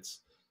things that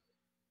it's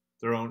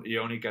you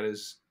only get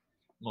as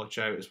much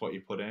out as what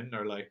you put in,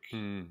 or like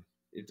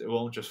it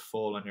won't just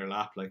fall on your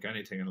lap like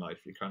anything in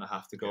life. You kind of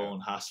have to go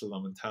and hassle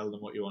them and tell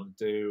them what you want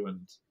to do,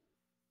 and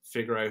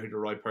figure out who the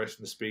right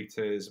person to speak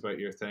to is about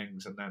your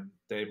things, and then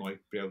they might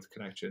be able to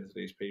connect you into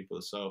these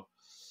people. So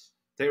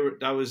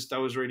that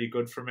was really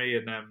good for me,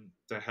 and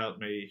they helped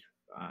me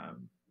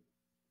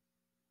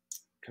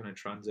kind of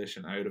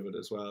transition out of it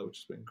as well, which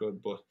has been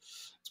good. But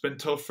it's been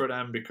tough for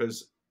them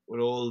because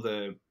with all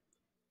the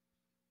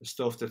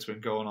stuff that's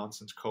been going on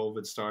since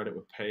COVID started,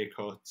 with pay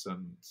cuts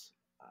and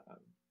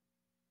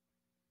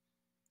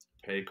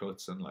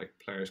like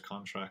players'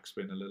 contracts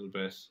being a little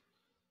bit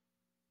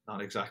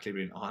not exactly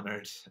being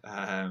honoured.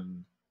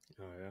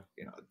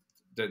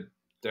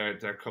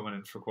 They're coming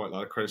in for quite a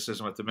lot of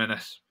criticism at the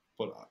minute,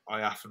 but I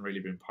haven't really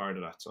been part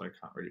of that, so I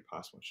can't really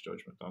pass much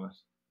judgment on it.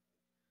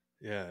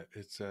 Yeah,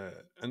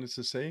 and it's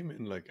the same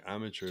in like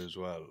amateur as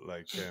well.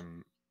 Like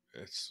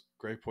it's a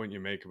great point you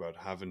make about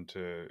having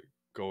to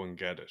go and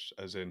get it.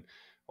 As in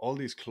all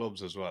these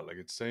clubs as well. Like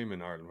it's the same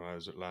in Ireland when I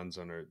was at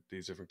Lansdowne, or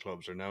these different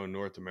clubs are now in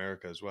North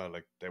America as well.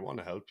 Like they want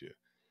to help you,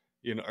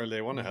 or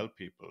they want to help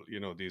people,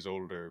 these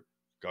older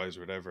guys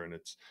or whatever. And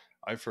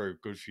I for a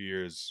good few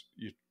years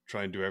you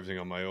try and do everything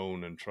on my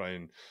own and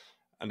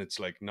and it's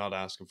like not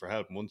asking for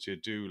help. And once you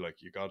do,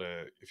 like you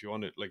gotta, if you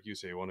want to, like you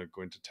say, you want to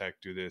go into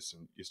tech, do this,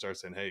 and you start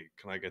saying, hey,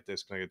 can I get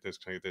this? Can I get this?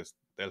 Can I get this?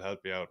 They'll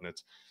help you out. And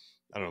it's,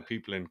 I don't know,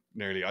 people in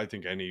nearly, I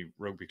think any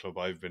rugby club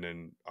I've been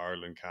in,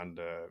 Ireland,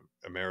 Canada,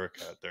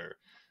 America, they're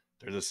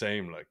the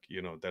same. Like,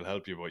 they'll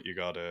help you, but you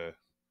gotta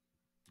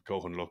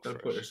go and look Gotta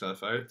for put it.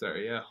 yourself out there,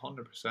 yeah, 100%.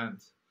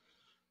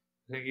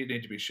 I think you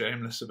need to be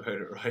shameless about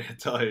it, right? At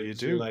times, You you're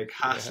do, like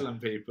hassling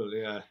people,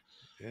 yeah.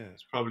 yeah.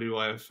 It's probably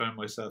why I found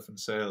myself in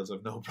sales.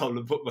 I've no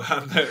problem putting my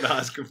hand out and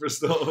asking for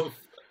stuff.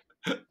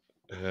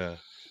 Yeah.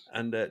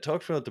 And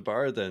talk about the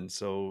bar then.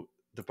 So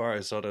the bar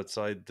is out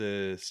outside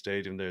the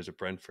stadium. There's a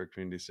Brentford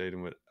Community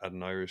Stadium at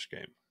an Irish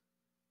game.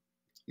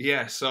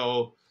 Yeah,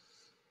 so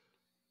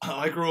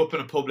I grew up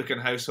in a publican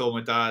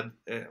household. My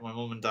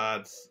mum and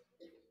dad,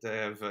 they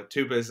have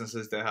two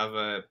businesses. They have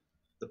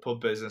the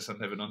pub business, and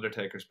they have an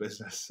undertaker's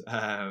business,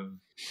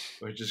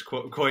 which is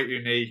quite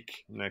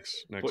unique.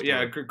 Next But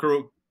yeah,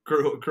 door.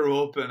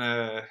 grew up in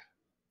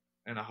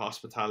a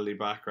hospitality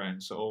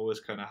background, so always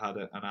kind of had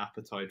an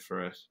appetite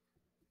for it.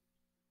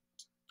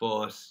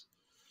 But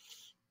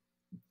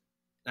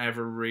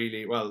never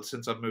really, well,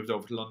 since I've moved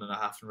over to London,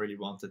 I haven't really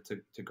wanted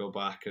to go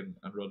back and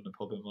run the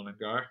pub in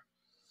Mullingar.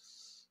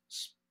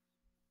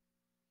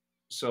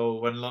 So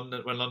when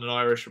London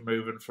Irish were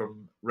moving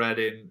from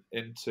Reading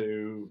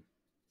into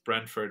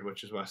Brentford,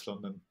 which is West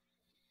London,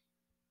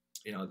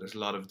 there was a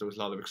lot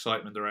of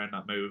excitement around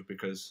that move,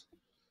 because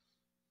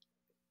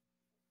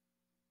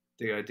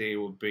the idea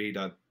would be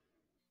that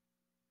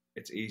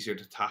it's easier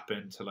to tap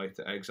into like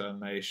the Exile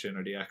Nation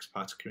or the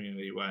expats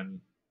community when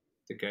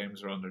the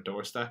games are on their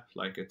doorstep.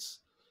 Like it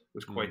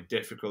was quite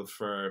difficult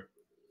for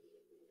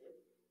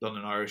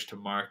London Irish to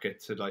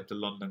market to like the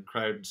London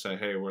crowd and say,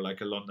 hey, we're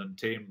like a London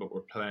team, but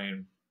we're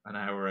playing an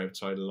hour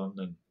outside of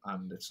London,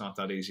 and it's not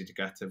that easy to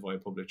get to via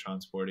public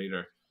transport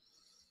either.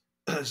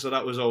 So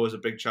that was always a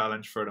big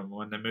challenge for them.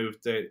 When they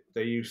moved,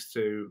 they used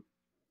to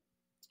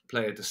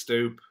play at the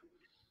Stoop,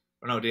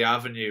 or no, the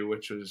Avenue,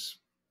 which was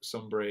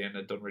Sunbury, and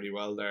had done really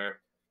well there.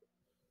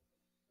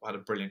 Had a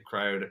brilliant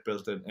crowd. It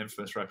built an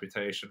infamous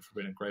reputation for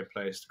being a great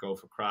place to go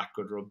for crack,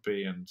 good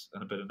rugby, and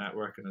a bit of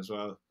networking as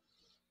well.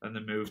 And they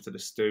moved to the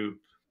Stoop,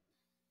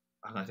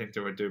 and I think they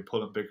were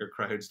pulling bigger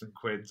crowds than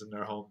Quins in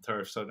their home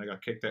turf, so they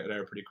got kicked out of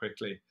there pretty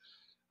quickly.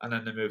 And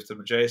then they moved to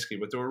Majeski,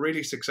 but they were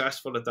really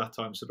successful at that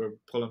time, so they were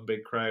pulling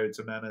big crowds.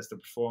 And then as the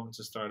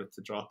performances started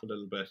to drop a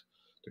little bit,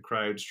 the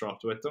crowds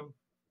dropped with them.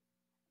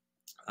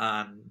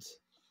 And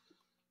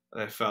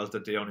I felt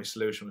that the only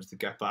solution was to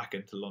get back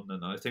into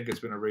London. And I think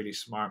it's been a really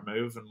smart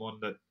move, and one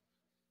that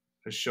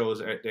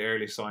the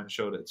early signs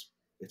show that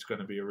it's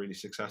going to be a really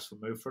successful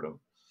move for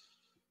them.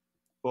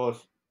 But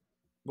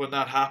when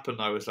that happened,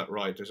 I was like,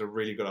 right, there's a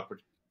really good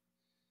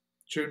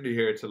opportunity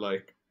here to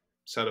like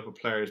set up a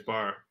players'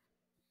 bar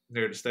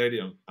near the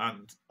stadium.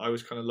 And I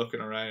was kind of looking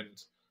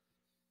around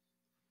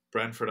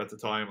Brentford at the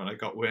time, and I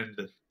got wind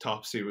that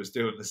Topsy was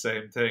doing the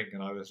same thing,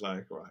 and I was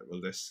like, right,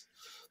 well, this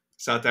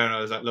sat down and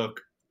I was like,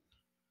 look,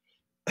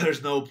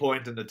 there's no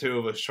point in the two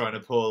of us trying to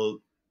pull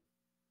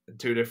in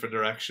two different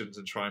directions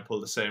and try and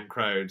pull the same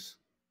crowd.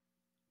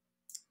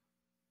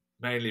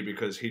 Mainly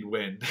because he'd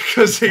win,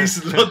 because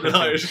he's a London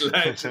Irish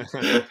legend,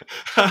 and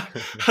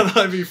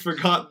I'd be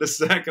forgotten the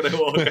second I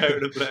walk out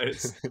of the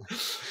place.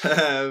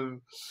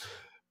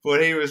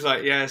 But he was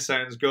like, "Yeah,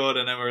 sounds good."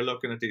 And then we were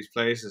looking at these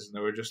places, and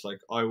they were just like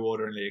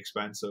eye-wateringly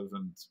expensive,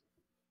 and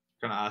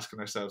kind of asking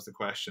ourselves the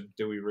question: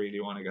 do we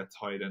really want to get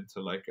tied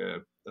into like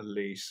a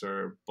lease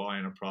or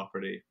buying a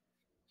property?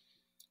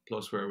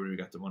 Plus, where would we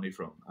get the money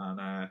from?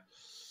 And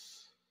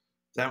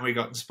then we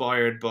got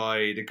inspired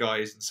by the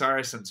guys in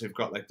Saracens who've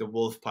got like the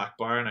Wolfpack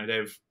bar. Now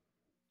they've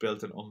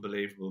built an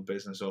unbelievable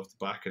business off the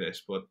back of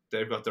this, but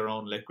they've got their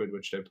own liquid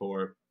which they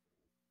pour,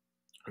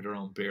 or their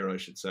own beer, I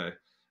should say,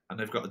 and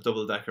they've got a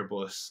double-decker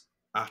bus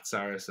at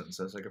Saracens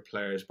as like a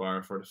players'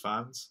 bar for the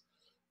fans,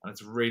 and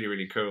it's really,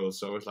 really cool.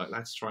 So I was like,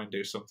 let's try and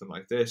do something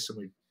like this, and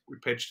we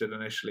pitched it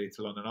initially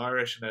to London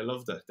Irish, and they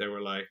loved it. They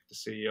were like, the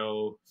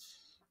CEO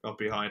got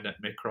behind it,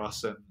 Mick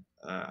Crossan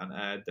and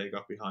Ed, they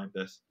got behind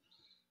it.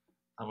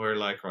 And we were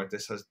like, right, they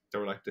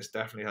were like, this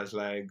definitely has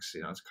legs.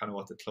 You know, it's kind of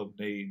what the club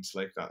needs,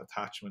 like that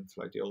attachment to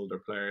like the older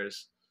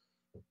players.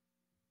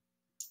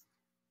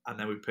 And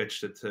then we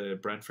pitched it to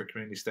Brentford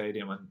Community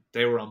Stadium, and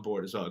they were on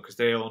board as well because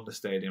they own the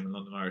stadium and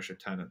London Irish are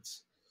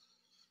tenants.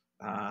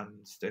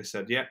 And they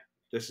said, yeah,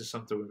 this is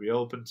something we'd be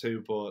open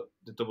to, but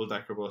the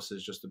double-decker bus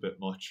is just a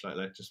bit much. Like,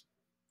 let's just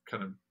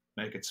kind of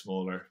make it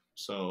smaller.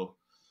 So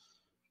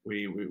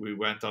we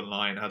went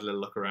online, had a little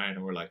look around,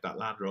 and we're like, that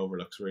Land Rover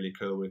looks really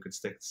cool. We could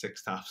stick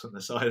 6 taps on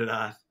the side of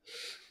that.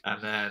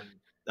 And then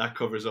that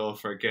covers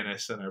off our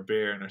Guinness and our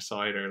beer and our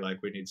cider.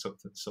 Like, we need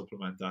something to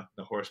supplement that.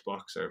 The horse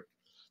box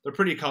they're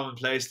pretty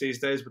commonplace these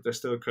days, but they're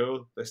still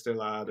cool. They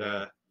still add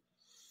a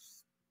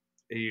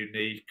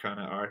unique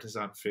kind of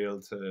artisan feel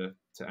to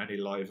any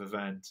live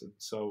event. And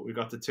so we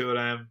got the two of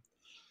them.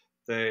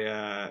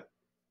 There's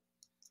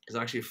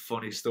actually a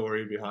funny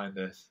story behind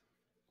this.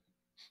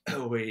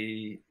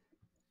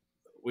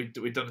 We'd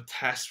done a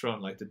test run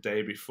like the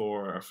day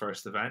before our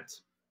first event,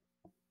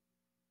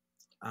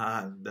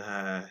 and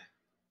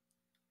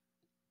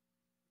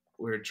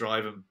we were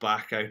driving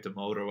back out the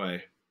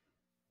motorway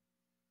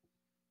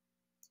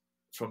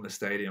from the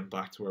stadium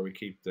back to where we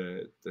keep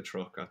the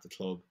truck at the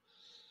club.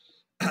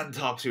 And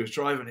Topsy was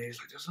driving, and he's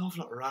like, there's an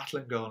awful lot of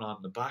rattling going on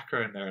in the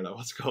background there, like,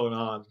 what's going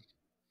on?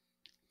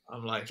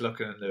 I'm like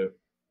looking in the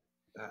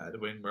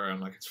wind mirror, I'm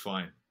like, it's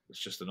fine, it's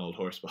just an old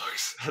horse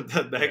box. And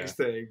the next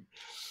thing,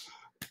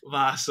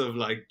 massive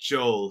like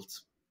jolt.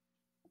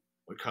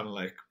 We kind of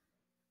like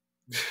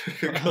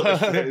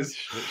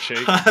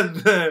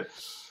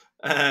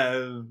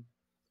and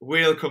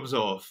wheel comes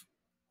off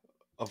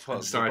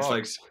and starts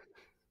like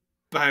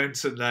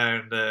bouncing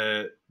down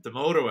the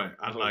motorway,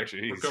 and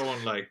we're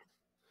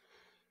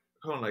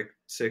going like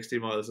 60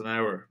 miles an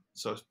hour,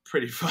 so it's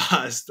pretty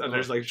fast, and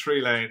there's like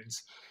 3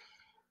 lanes,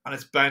 and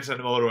it's bouncing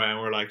the motorway, and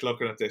we're like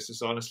looking at this.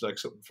 It's honestly like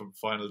something from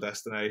Final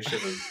Destination,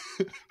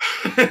 and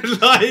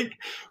it like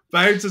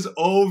bounces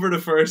over the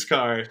first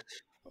car,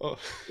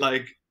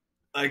 like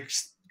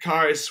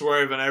cars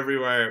swerving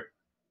everywhere.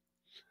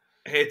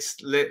 Hits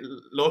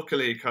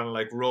luckily kind of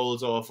like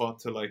rolls off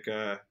onto like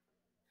a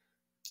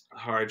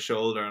hard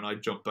shoulder, and I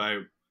jump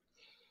out,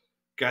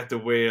 get the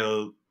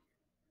wheel.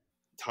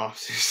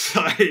 Topsy's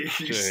like,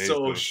 he's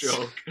so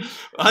shook.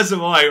 As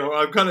am I.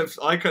 I kind of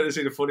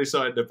see the funny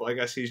side of it, but I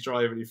guess he's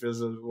driving, he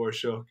feels a little more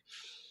shook.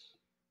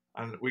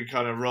 And we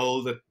kind of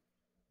roll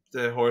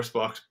the horse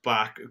box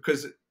back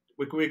because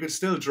we could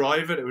still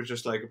drive it. It was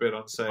just like a bit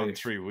unsafe. On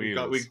 3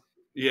 wheels. We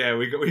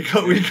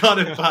got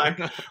it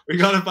back. We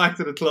got it back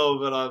to the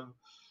club, and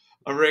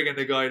I'm ringing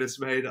the guy that's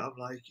made it. I'm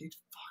like, you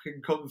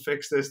fucking come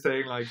fix this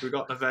thing. Like, we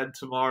got an event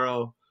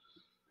tomorrow.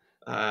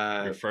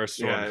 Your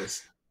first one.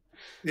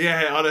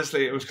 Yeah,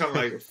 honestly, it was kind of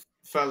like,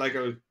 felt like I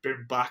was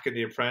been back in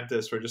The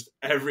Apprentice, where just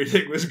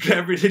everything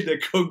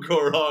that could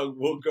go wrong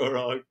would go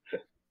wrong.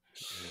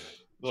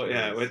 But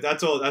yeah,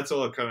 that's all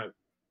kind of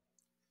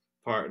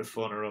part of the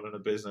fun of running a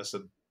business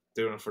and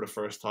doing it for the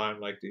first time.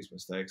 Like, these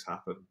mistakes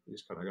happen. You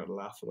just kind of got to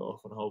laugh it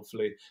off, and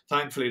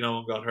thankfully, no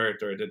one got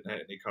hurt or didn't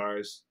hit any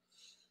cars.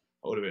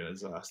 It would have been a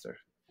disaster.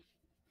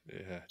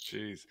 Yeah,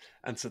 jeez.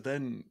 And so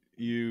then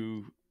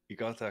you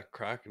got that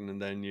cracking,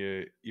 and then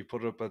you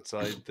put it up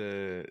outside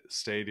the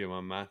stadium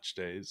on match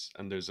days,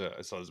 and I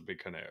saw there's a big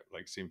kind of,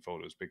 like, seen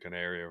photos, big kind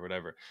of area or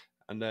whatever,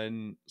 and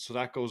then so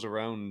that goes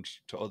around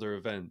to other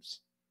events.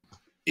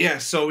 Yeah,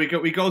 so we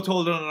go to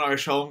all the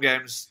Irish home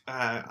games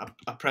at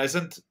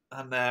present,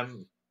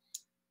 and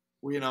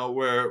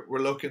we're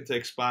looking to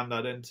expand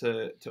that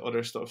into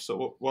other stuff.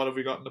 So what have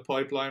we got in the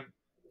pipeline?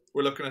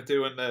 We're looking at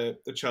doing the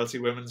Chelsea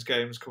women's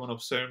games coming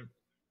up soon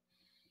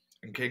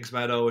in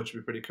Kingsmeadow, which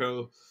would be pretty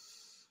cool.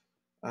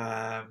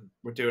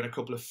 We're doing a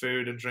couple of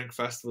food and drink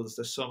festivals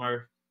this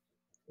summer,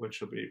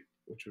 which would be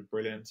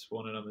brilliant.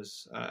 One of them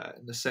is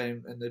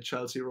in the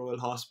Chelsea Royal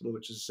Hospital,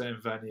 which is the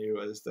same venue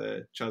as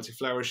the Chelsea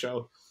Flower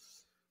Show.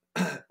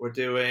 We're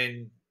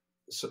doing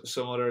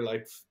some other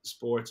like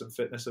sports and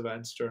fitness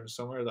events during the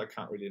summer that I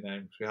can't really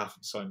name because we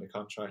haven't signed the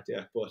contract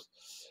yet. But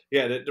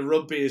yeah, the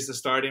rugby is the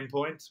starting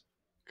point.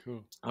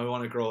 Cool. I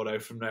want to grow it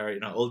out from there.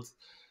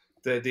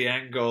 The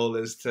end goal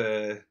is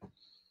to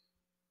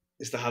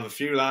have a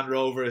few Land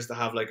Rovers, to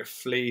have like a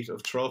fleet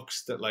of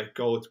trucks that like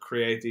go to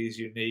create these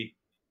unique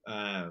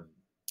um,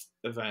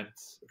 event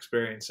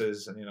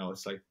experiences. And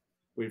it's like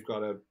we've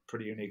got a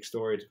pretty unique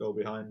story to go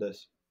behind it.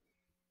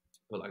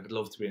 But like, I'd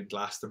love to be in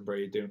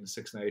Glastonbury doing the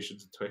Six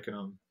Nations at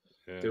Twickenham,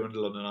 Yeah. doing the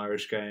London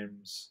Irish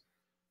games,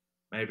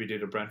 maybe do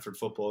the Brentford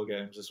football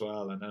games as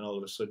well. And then all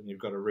of a sudden you've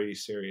got a really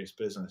serious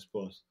business.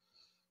 But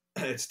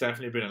it's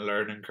definitely been a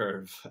learning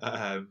curve.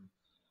 I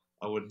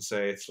wouldn't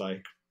say it's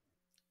like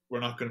we're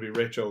not going to be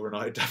rich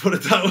overnight. To put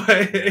it that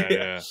way.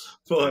 Yeah.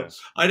 But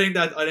I think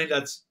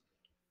that's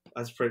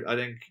pretty. I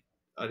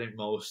think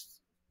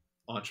most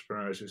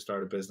entrepreneurs who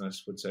start a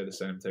business would say the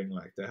same thing.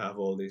 Like, they have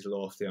all these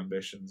lofty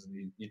ambitions,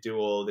 and you do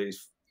all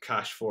these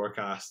cash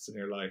forecasts, and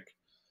you're like,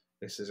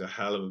 this is a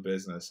hell of a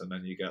business, and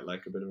then you get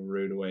like a bit of a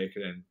rude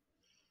awakening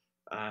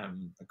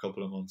a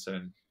couple of months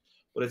in.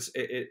 But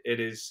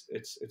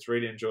it's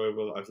really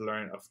enjoyable. I've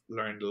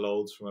learned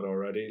loads from it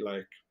already.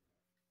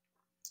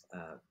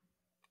 Uh,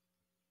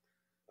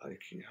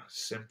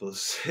 simple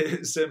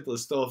simple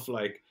stuff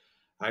like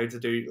how to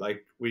do,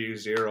 like, we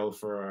use Zero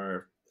for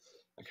our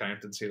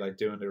accountancy, like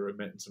doing the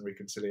remittance and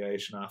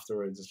reconciliation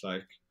afterwards. It's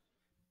like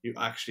you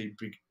actually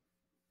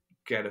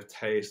get a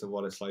taste of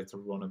what it's like to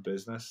run a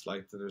business.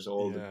 Like, there's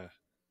all the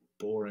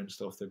boring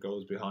stuff that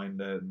goes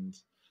behind it, and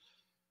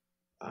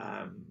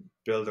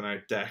building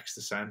out decks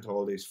to send to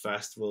all these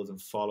festivals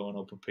and following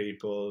up with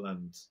people,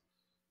 and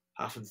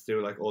having to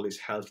do like all these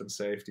health and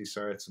safety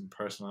certs and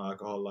personal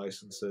alcohol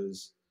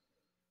licenses,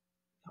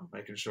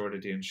 making sure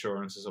that the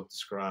insurance is up to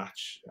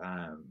scratch.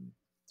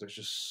 There's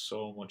just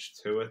so much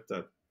to it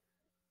that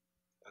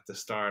at the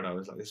start I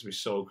was like, this would be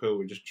so cool.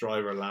 We just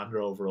drive our Land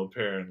Rover up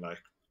here and like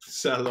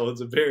sell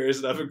loads of beers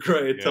and have a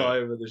great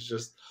time. And it's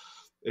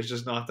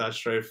just not that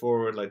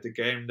straightforward. Like, the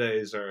game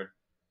days are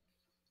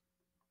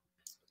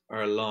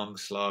a long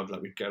slog.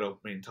 Like, we get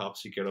up, me and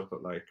Topsy get up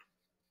at like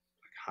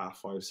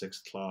 5:30,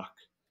 6 o'clock.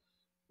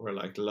 We're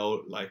like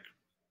loading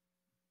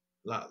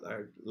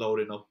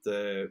up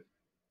the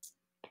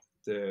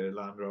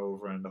Land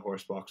Rover and the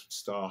horse box with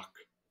stock,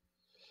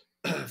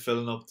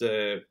 filling up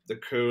the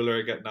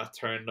cooler, getting that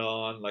turned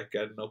on, like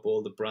getting up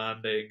all the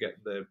branding, getting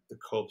the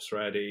cups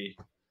ready,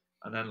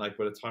 and then like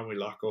by the time we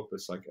lock up,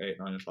 it's like 8,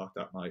 9 o'clock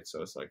that night.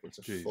 So it's like it's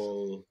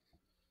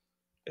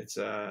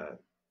a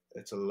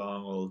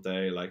long old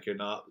day. Like, you're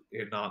not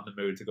in the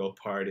mood to go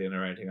partying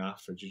or anything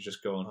afterwards. You're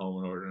just going home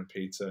and ordering a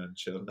pizza and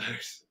chilling out.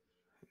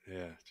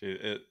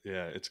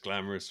 It's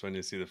glamorous when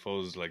you see the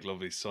photos, like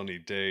lovely sunny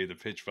day, the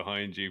pitch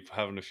behind you,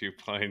 having a few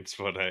pints,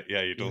 but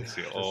you don't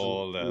see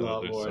all that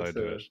other side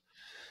of it.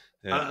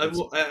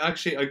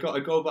 I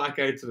go back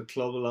out to the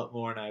club a lot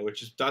more now,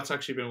 that's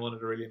actually been one of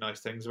the really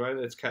nice things about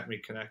it. It's kept me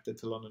connected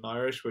to London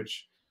Irish,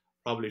 which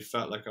probably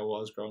felt like I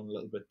was growing a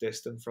little bit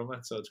distant from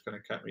it. So it's kind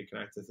of kept me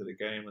connected to the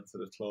game and to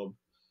the club.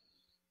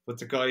 But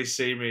the guys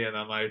see me and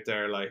I'm out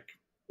there like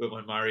with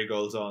my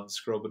marigolds on,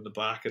 scrubbing the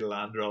back of the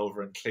Land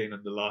Rover and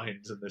cleaning the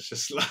lines, and it's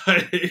just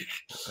like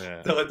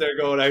they're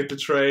going out to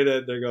trade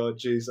and they're going,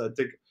 geez, I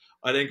think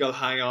I'll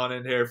hang on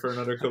in here for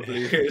another couple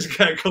of years,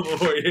 get a couple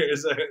more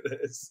years out of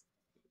this.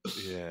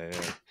 Yeah.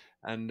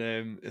 And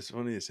it's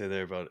funny you say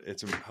there about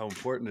how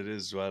important it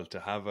is as well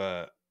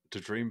to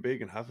dream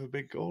big and have a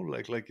big goal.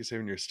 Like you say,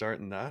 when you're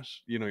starting that,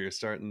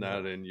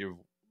 and you've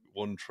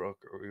one truck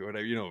or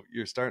whatever,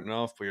 you're starting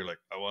off, but you're like,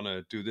 I want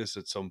to do this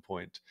at some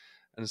point.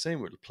 And the same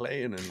with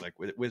playing, and like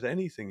with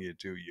anything you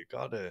do, you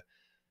gotta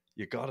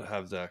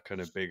have that kind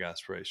of big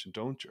aspiration,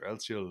 don't you? Or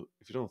else if you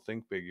don't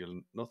think big,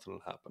 nothing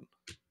will happen.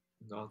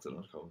 Nothing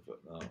will come of it,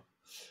 no.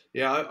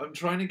 Yeah, I'm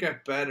trying to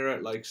get better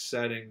at like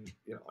setting.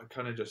 I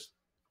kind of just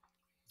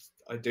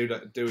I do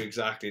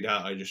exactly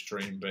that. I just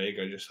dream big.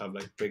 I just have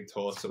like big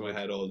thoughts in my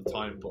head all the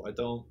time. But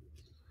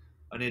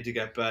I need to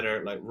get better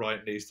at like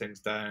writing these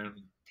things down,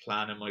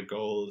 planning my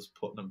goals,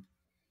 putting them.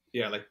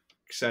 Yeah, like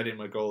setting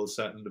my goals,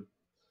 setting the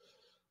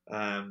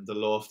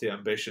lofty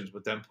ambitions,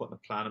 but then putting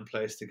a plan in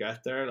place to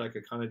get there. Like, I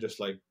kind of just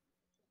like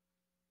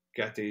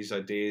get these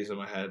ideas in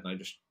my head and I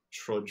just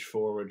trudge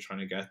forward trying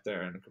to get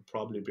there. And I could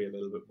probably be a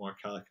little bit more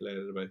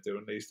calculated about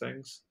doing these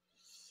things.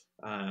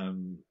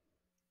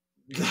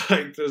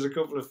 Like, there's a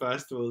couple of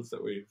festivals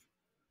that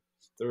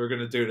we're going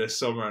to do this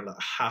summer, and I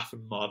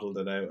haven't modelled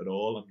it out at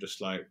all. I'm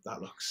just like,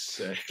 that looks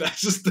sick.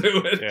 Let's just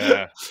do it.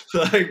 Yeah.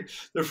 Like,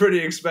 they're pretty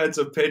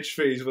expensive pitch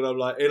fees, but I'm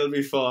like, it'll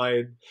be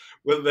fine.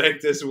 We'll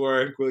make this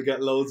work. We'll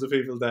get loads of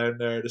people down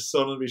there. The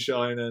sun will be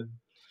shining.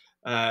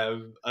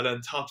 And then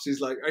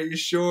Topsy's like, are you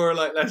sure?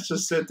 Like, let's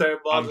just sit there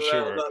and model I'm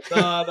sure. it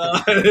out.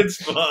 No, it's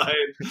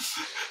fine.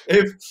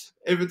 If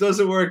it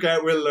doesn't work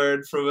out, we'll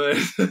learn from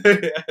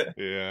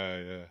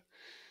it.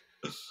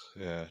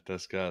 Yeah,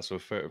 that's gas. So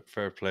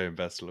fair play and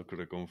best of luck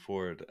with it going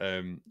forward.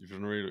 You've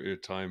done really with your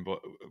time,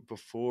 but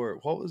before,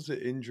 what was the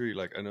injury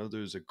like? I know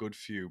there's a good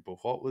few, but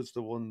what was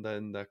the one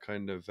then that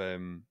kind of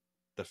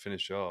that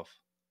finished off?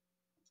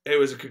 It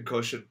was a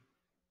concussion.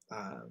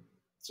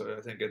 So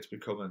I think it's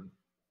becoming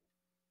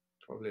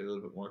probably a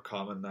little bit more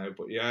common now.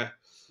 But yeah,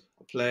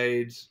 I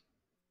played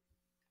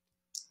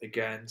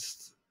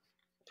against.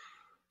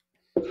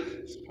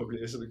 This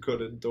probably isn't a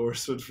good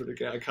endorsement for the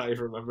guy. I can't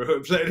even remember who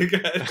I played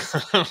against.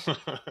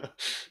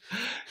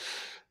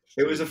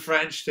 It was a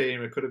French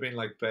team. It could have been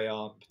like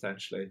Bayonne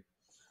potentially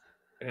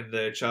in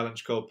the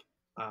Challenge Cup,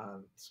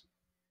 and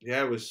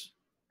yeah, it was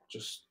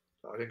just.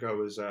 I think I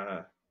was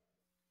out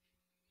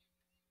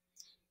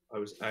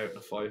in a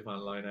 5-man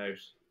line out,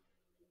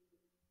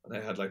 and they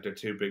had like their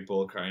two big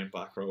ball carrying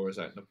back rowers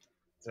out in the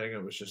thing.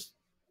 It was just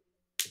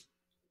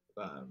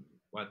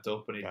went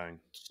up, and Bang.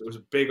 it was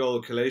a big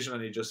old collision,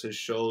 and his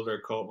shoulder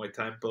caught my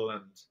temple,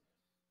 and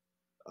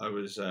I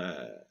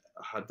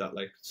had that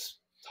like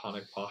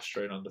tonic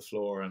posturing on the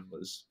floor, and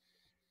was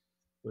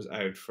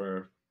out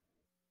for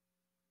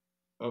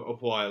a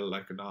while,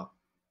 like not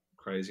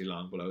crazy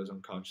long, but I was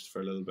unconscious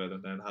for a little bit,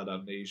 and then had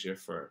amnesia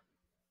for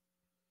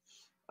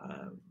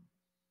um,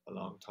 a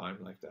long time,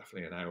 like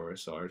definitely an hour or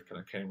so. I kind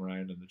of came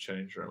around in the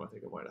change room. I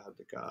think I might have had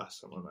the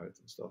gas on my mouth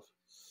and stuff.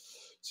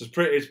 So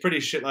it's pretty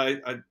shit.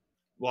 Like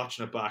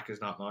watching it back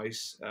is not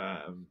nice,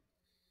 and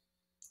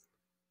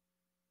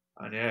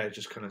yeah, it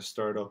just kind of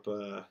stirred up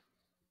a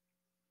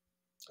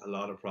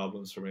lot of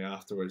problems for me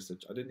afterwards.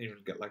 That I didn't even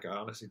get like I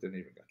honestly didn't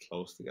even get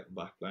close to getting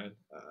back down.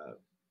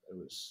 It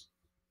was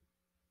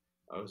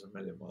I was a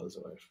million miles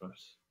away from it.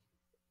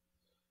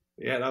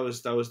 But yeah, that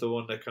was the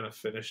one that kind of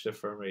finished it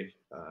for me.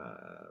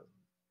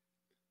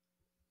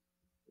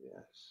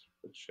 Yes,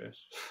 good shit.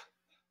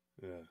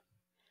 Yeah.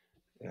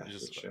 Yeah, You good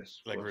just shit.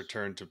 like But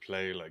return to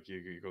play, like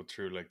you go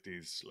through like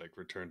these like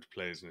return to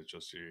plays, and it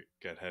just you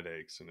get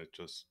headaches, and it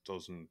just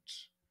doesn't.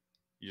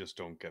 You just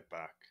don't get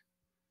back.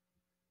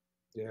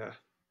 yeah,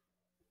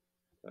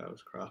 that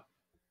was crap.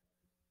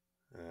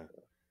 Yeah.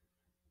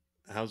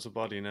 How's the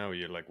body now?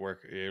 You like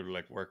work? You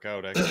like work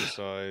out,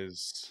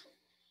 exercise?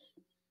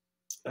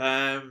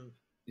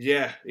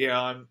 Yeah.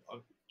 I'm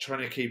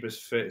trying to keep as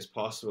fit as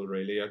possible.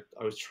 Really,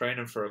 I was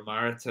training for a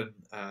marathon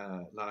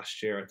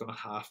last year. I'd done a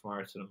half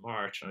marathon in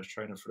March, and I was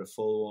training for the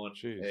full one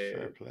Jeez,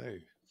 fair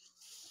play.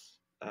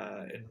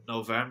 in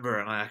November,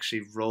 and I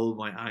actually rolled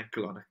my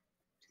ankle on a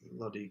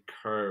bloody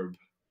curb,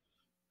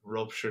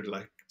 ruptured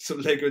like some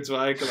ligaments to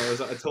my ankle. I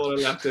thought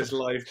I left this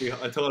life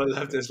behind. I thought I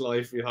left this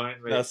life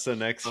behind me. That's the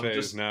next I'm phase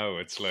just now.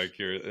 It's like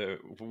you're a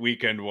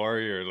weekend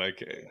warrior, like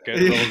get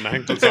rolling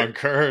ankles yeah, on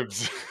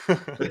curbs.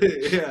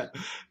 yeah,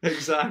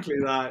 exactly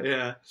that.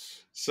 Yeah,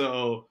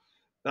 so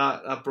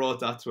that brought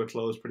that to a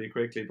close pretty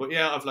quickly. But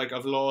yeah,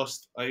 I've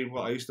lost. I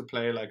used to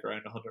play like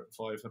around 105,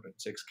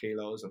 106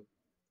 kilos. I'm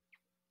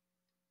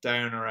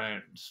down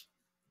around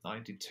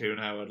 92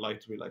 now. I'd like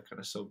to be like kind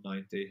of sub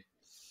 90,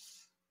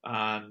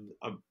 and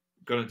I'm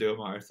gonna do a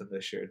marathon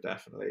this year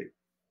definitely.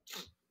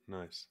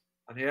 Nice.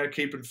 And yeah,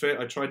 keeping fit.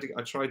 I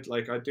tried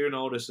like I do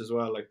notice as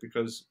well, like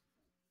because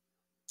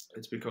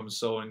it's become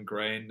so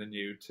ingrained in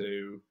you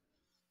to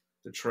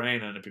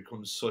train, and it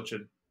becomes such a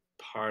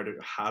part of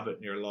a habit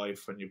in your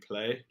life when you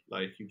play.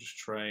 Like you just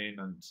train,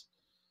 and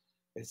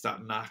it's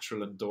that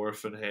natural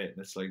endorphin hit, and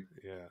it's like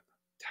Yeah.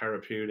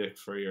 therapeutic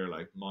for your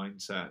like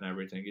mindset and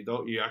everything.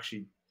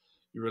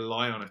 You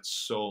rely on it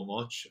so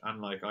much,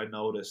 and like I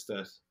noticed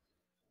that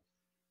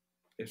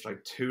if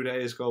like 2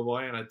 days go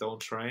by and I don't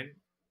train,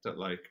 that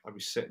like I'll be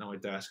sitting on my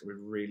desk, I'll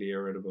be really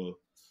irritable,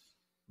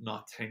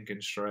 not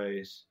thinking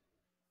straight.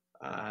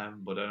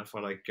 But then if I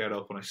like get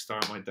up and I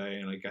start my day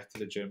and I get to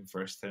the gym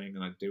first thing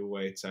and I do a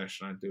weight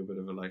session, I do a bit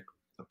of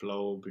a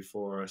blow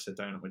before I sit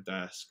down at my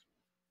desk.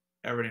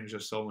 Everything's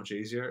just so much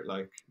easier.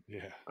 Like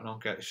Yeah. I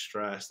don't get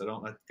stressed. I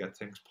don't get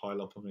things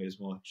pile up on me as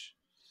much.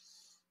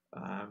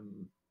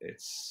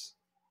 It's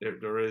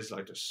there is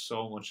like there's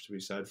so much to be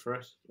said for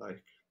it.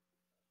 Like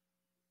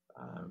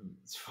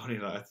it's funny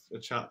like I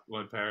chat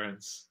with my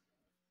parents.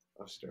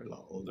 Obviously they're a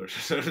lot older.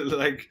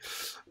 Like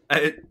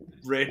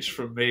rich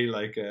from me,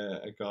 like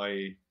a guy,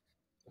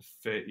 a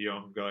fit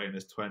young guy in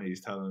his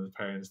 20s telling his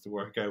parents to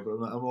work out, but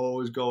I'm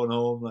always going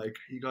home like,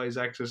 you guys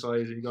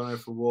exercising, you going out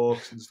for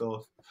walks and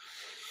stuff.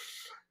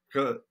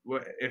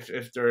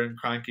 If they're in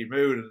cranky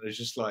mood and it's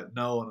just like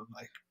no, and I'm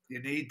like,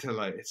 you need to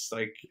like, it's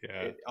like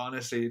Yeah.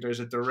 honestly, there's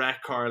a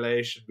direct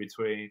correlation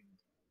between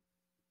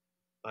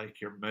like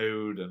your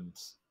mood and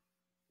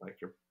like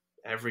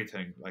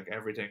like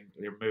everything,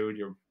 your mood,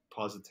 your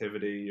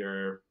positivity,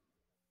 your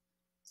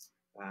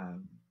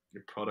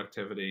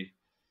productivity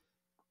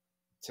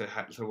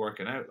to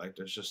working out. Like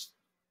there's just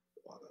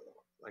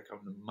like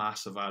I'm a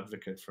massive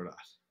advocate for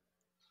that,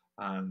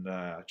 and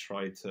I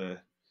try to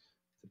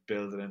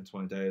build it into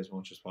my day as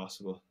much as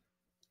possible.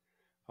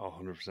 Oh,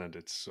 100%.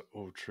 It's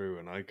so true.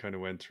 And I kind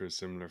of went through a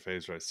similar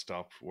phase where I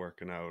stopped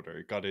working out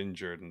or got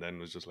injured and then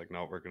was just like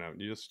not working out.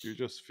 And you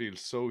just feel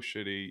so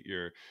shitty.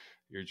 You're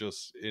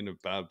just in a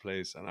bad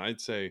place. And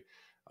I'd say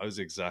I was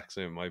the exact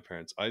same with my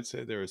parents. I'd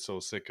say they were so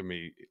sick of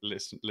me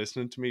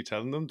listening to me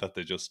telling them that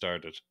they just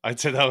started. I'd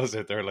say that was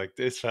it. They're like,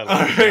 this fella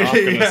Oh, is not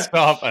really? going to Yeah.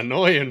 stop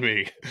annoying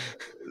me.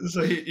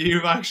 So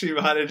you've actually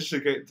managed to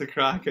get to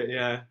crack it,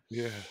 yeah.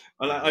 Yeah.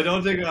 Well, I Yeah.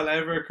 don't think I'll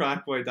ever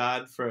crack my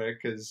dad for it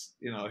because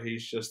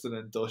he's just an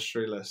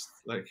industrialist.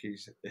 Like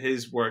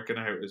his working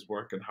out is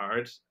working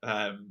hard,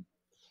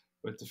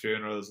 with the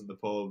funerals and the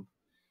pub.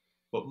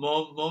 But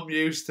mum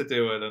used to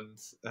do it, and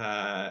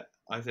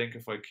I think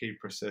if I keep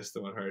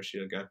persisting with her,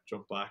 she'll get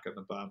jump back on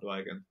the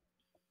bandwagon.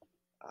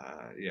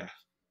 Yeah,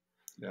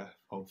 yeah,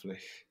 hopefully.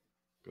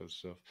 Good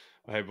stuff.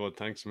 Hey, bud,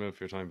 thanks a million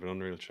for your time. Been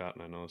unreal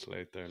chatting. I know it's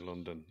late there in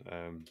London.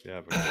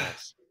 Yeah, but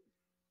class.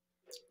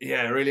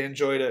 Yeah, I really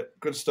enjoyed it.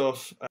 Good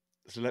stuff.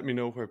 So let me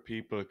know where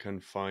people can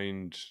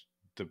find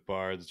the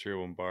bar, the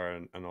 301 bar,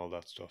 and all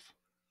that stuff.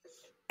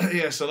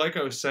 Yeah, so like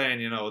I was saying,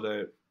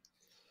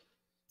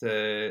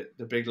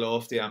 the big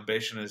lofty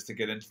ambition is to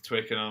get into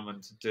Twickenham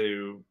and to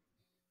do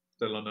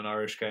the London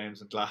Irish games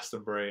and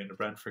Glastonbury and the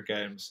Brentford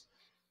games.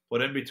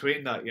 But in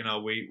between that,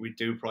 we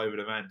do private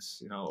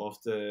events.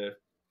 Off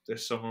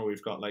this summer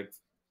we've got like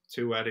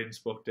 2 weddings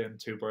booked in,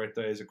 2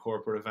 birthdays, a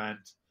corporate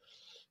event.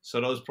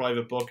 So those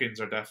private bookings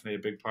are definitely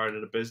a big part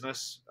of the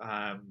business.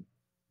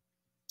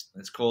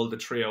 It's called the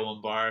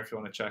 301 Bar. If you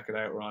want to check it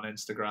out, we're on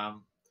Instagram.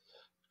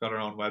 We've got our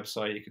own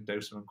website. You can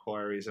do some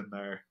inquiries in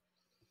there.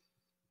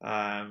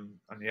 And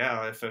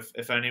yeah,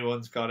 if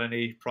anyone's got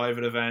any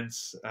private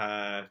events,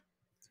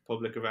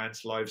 public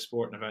events, live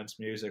sporting events,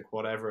 music,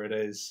 whatever it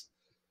is,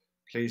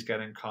 please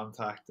get in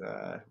contact.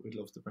 We'd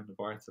love to bring the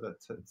bar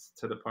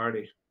to the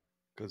party.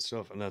 Good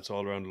stuff. And that's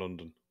all around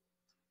London.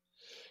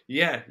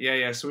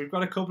 Yeah. So we've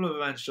got a couple of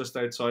events just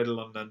outside of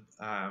London,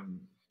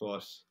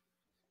 but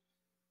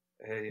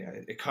yeah,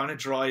 it kind of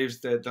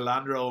drives the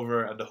Land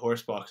Rover and the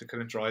horse box. It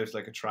kind of drives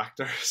like a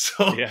tractor.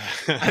 So Yeah.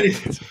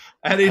 anything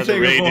above,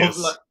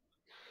 Radius.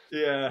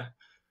 yeah,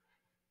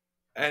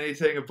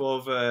 anything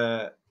above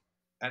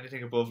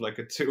like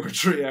a 2 or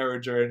 3 hour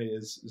journey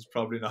is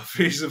probably not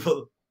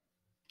feasible.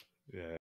 Yeah.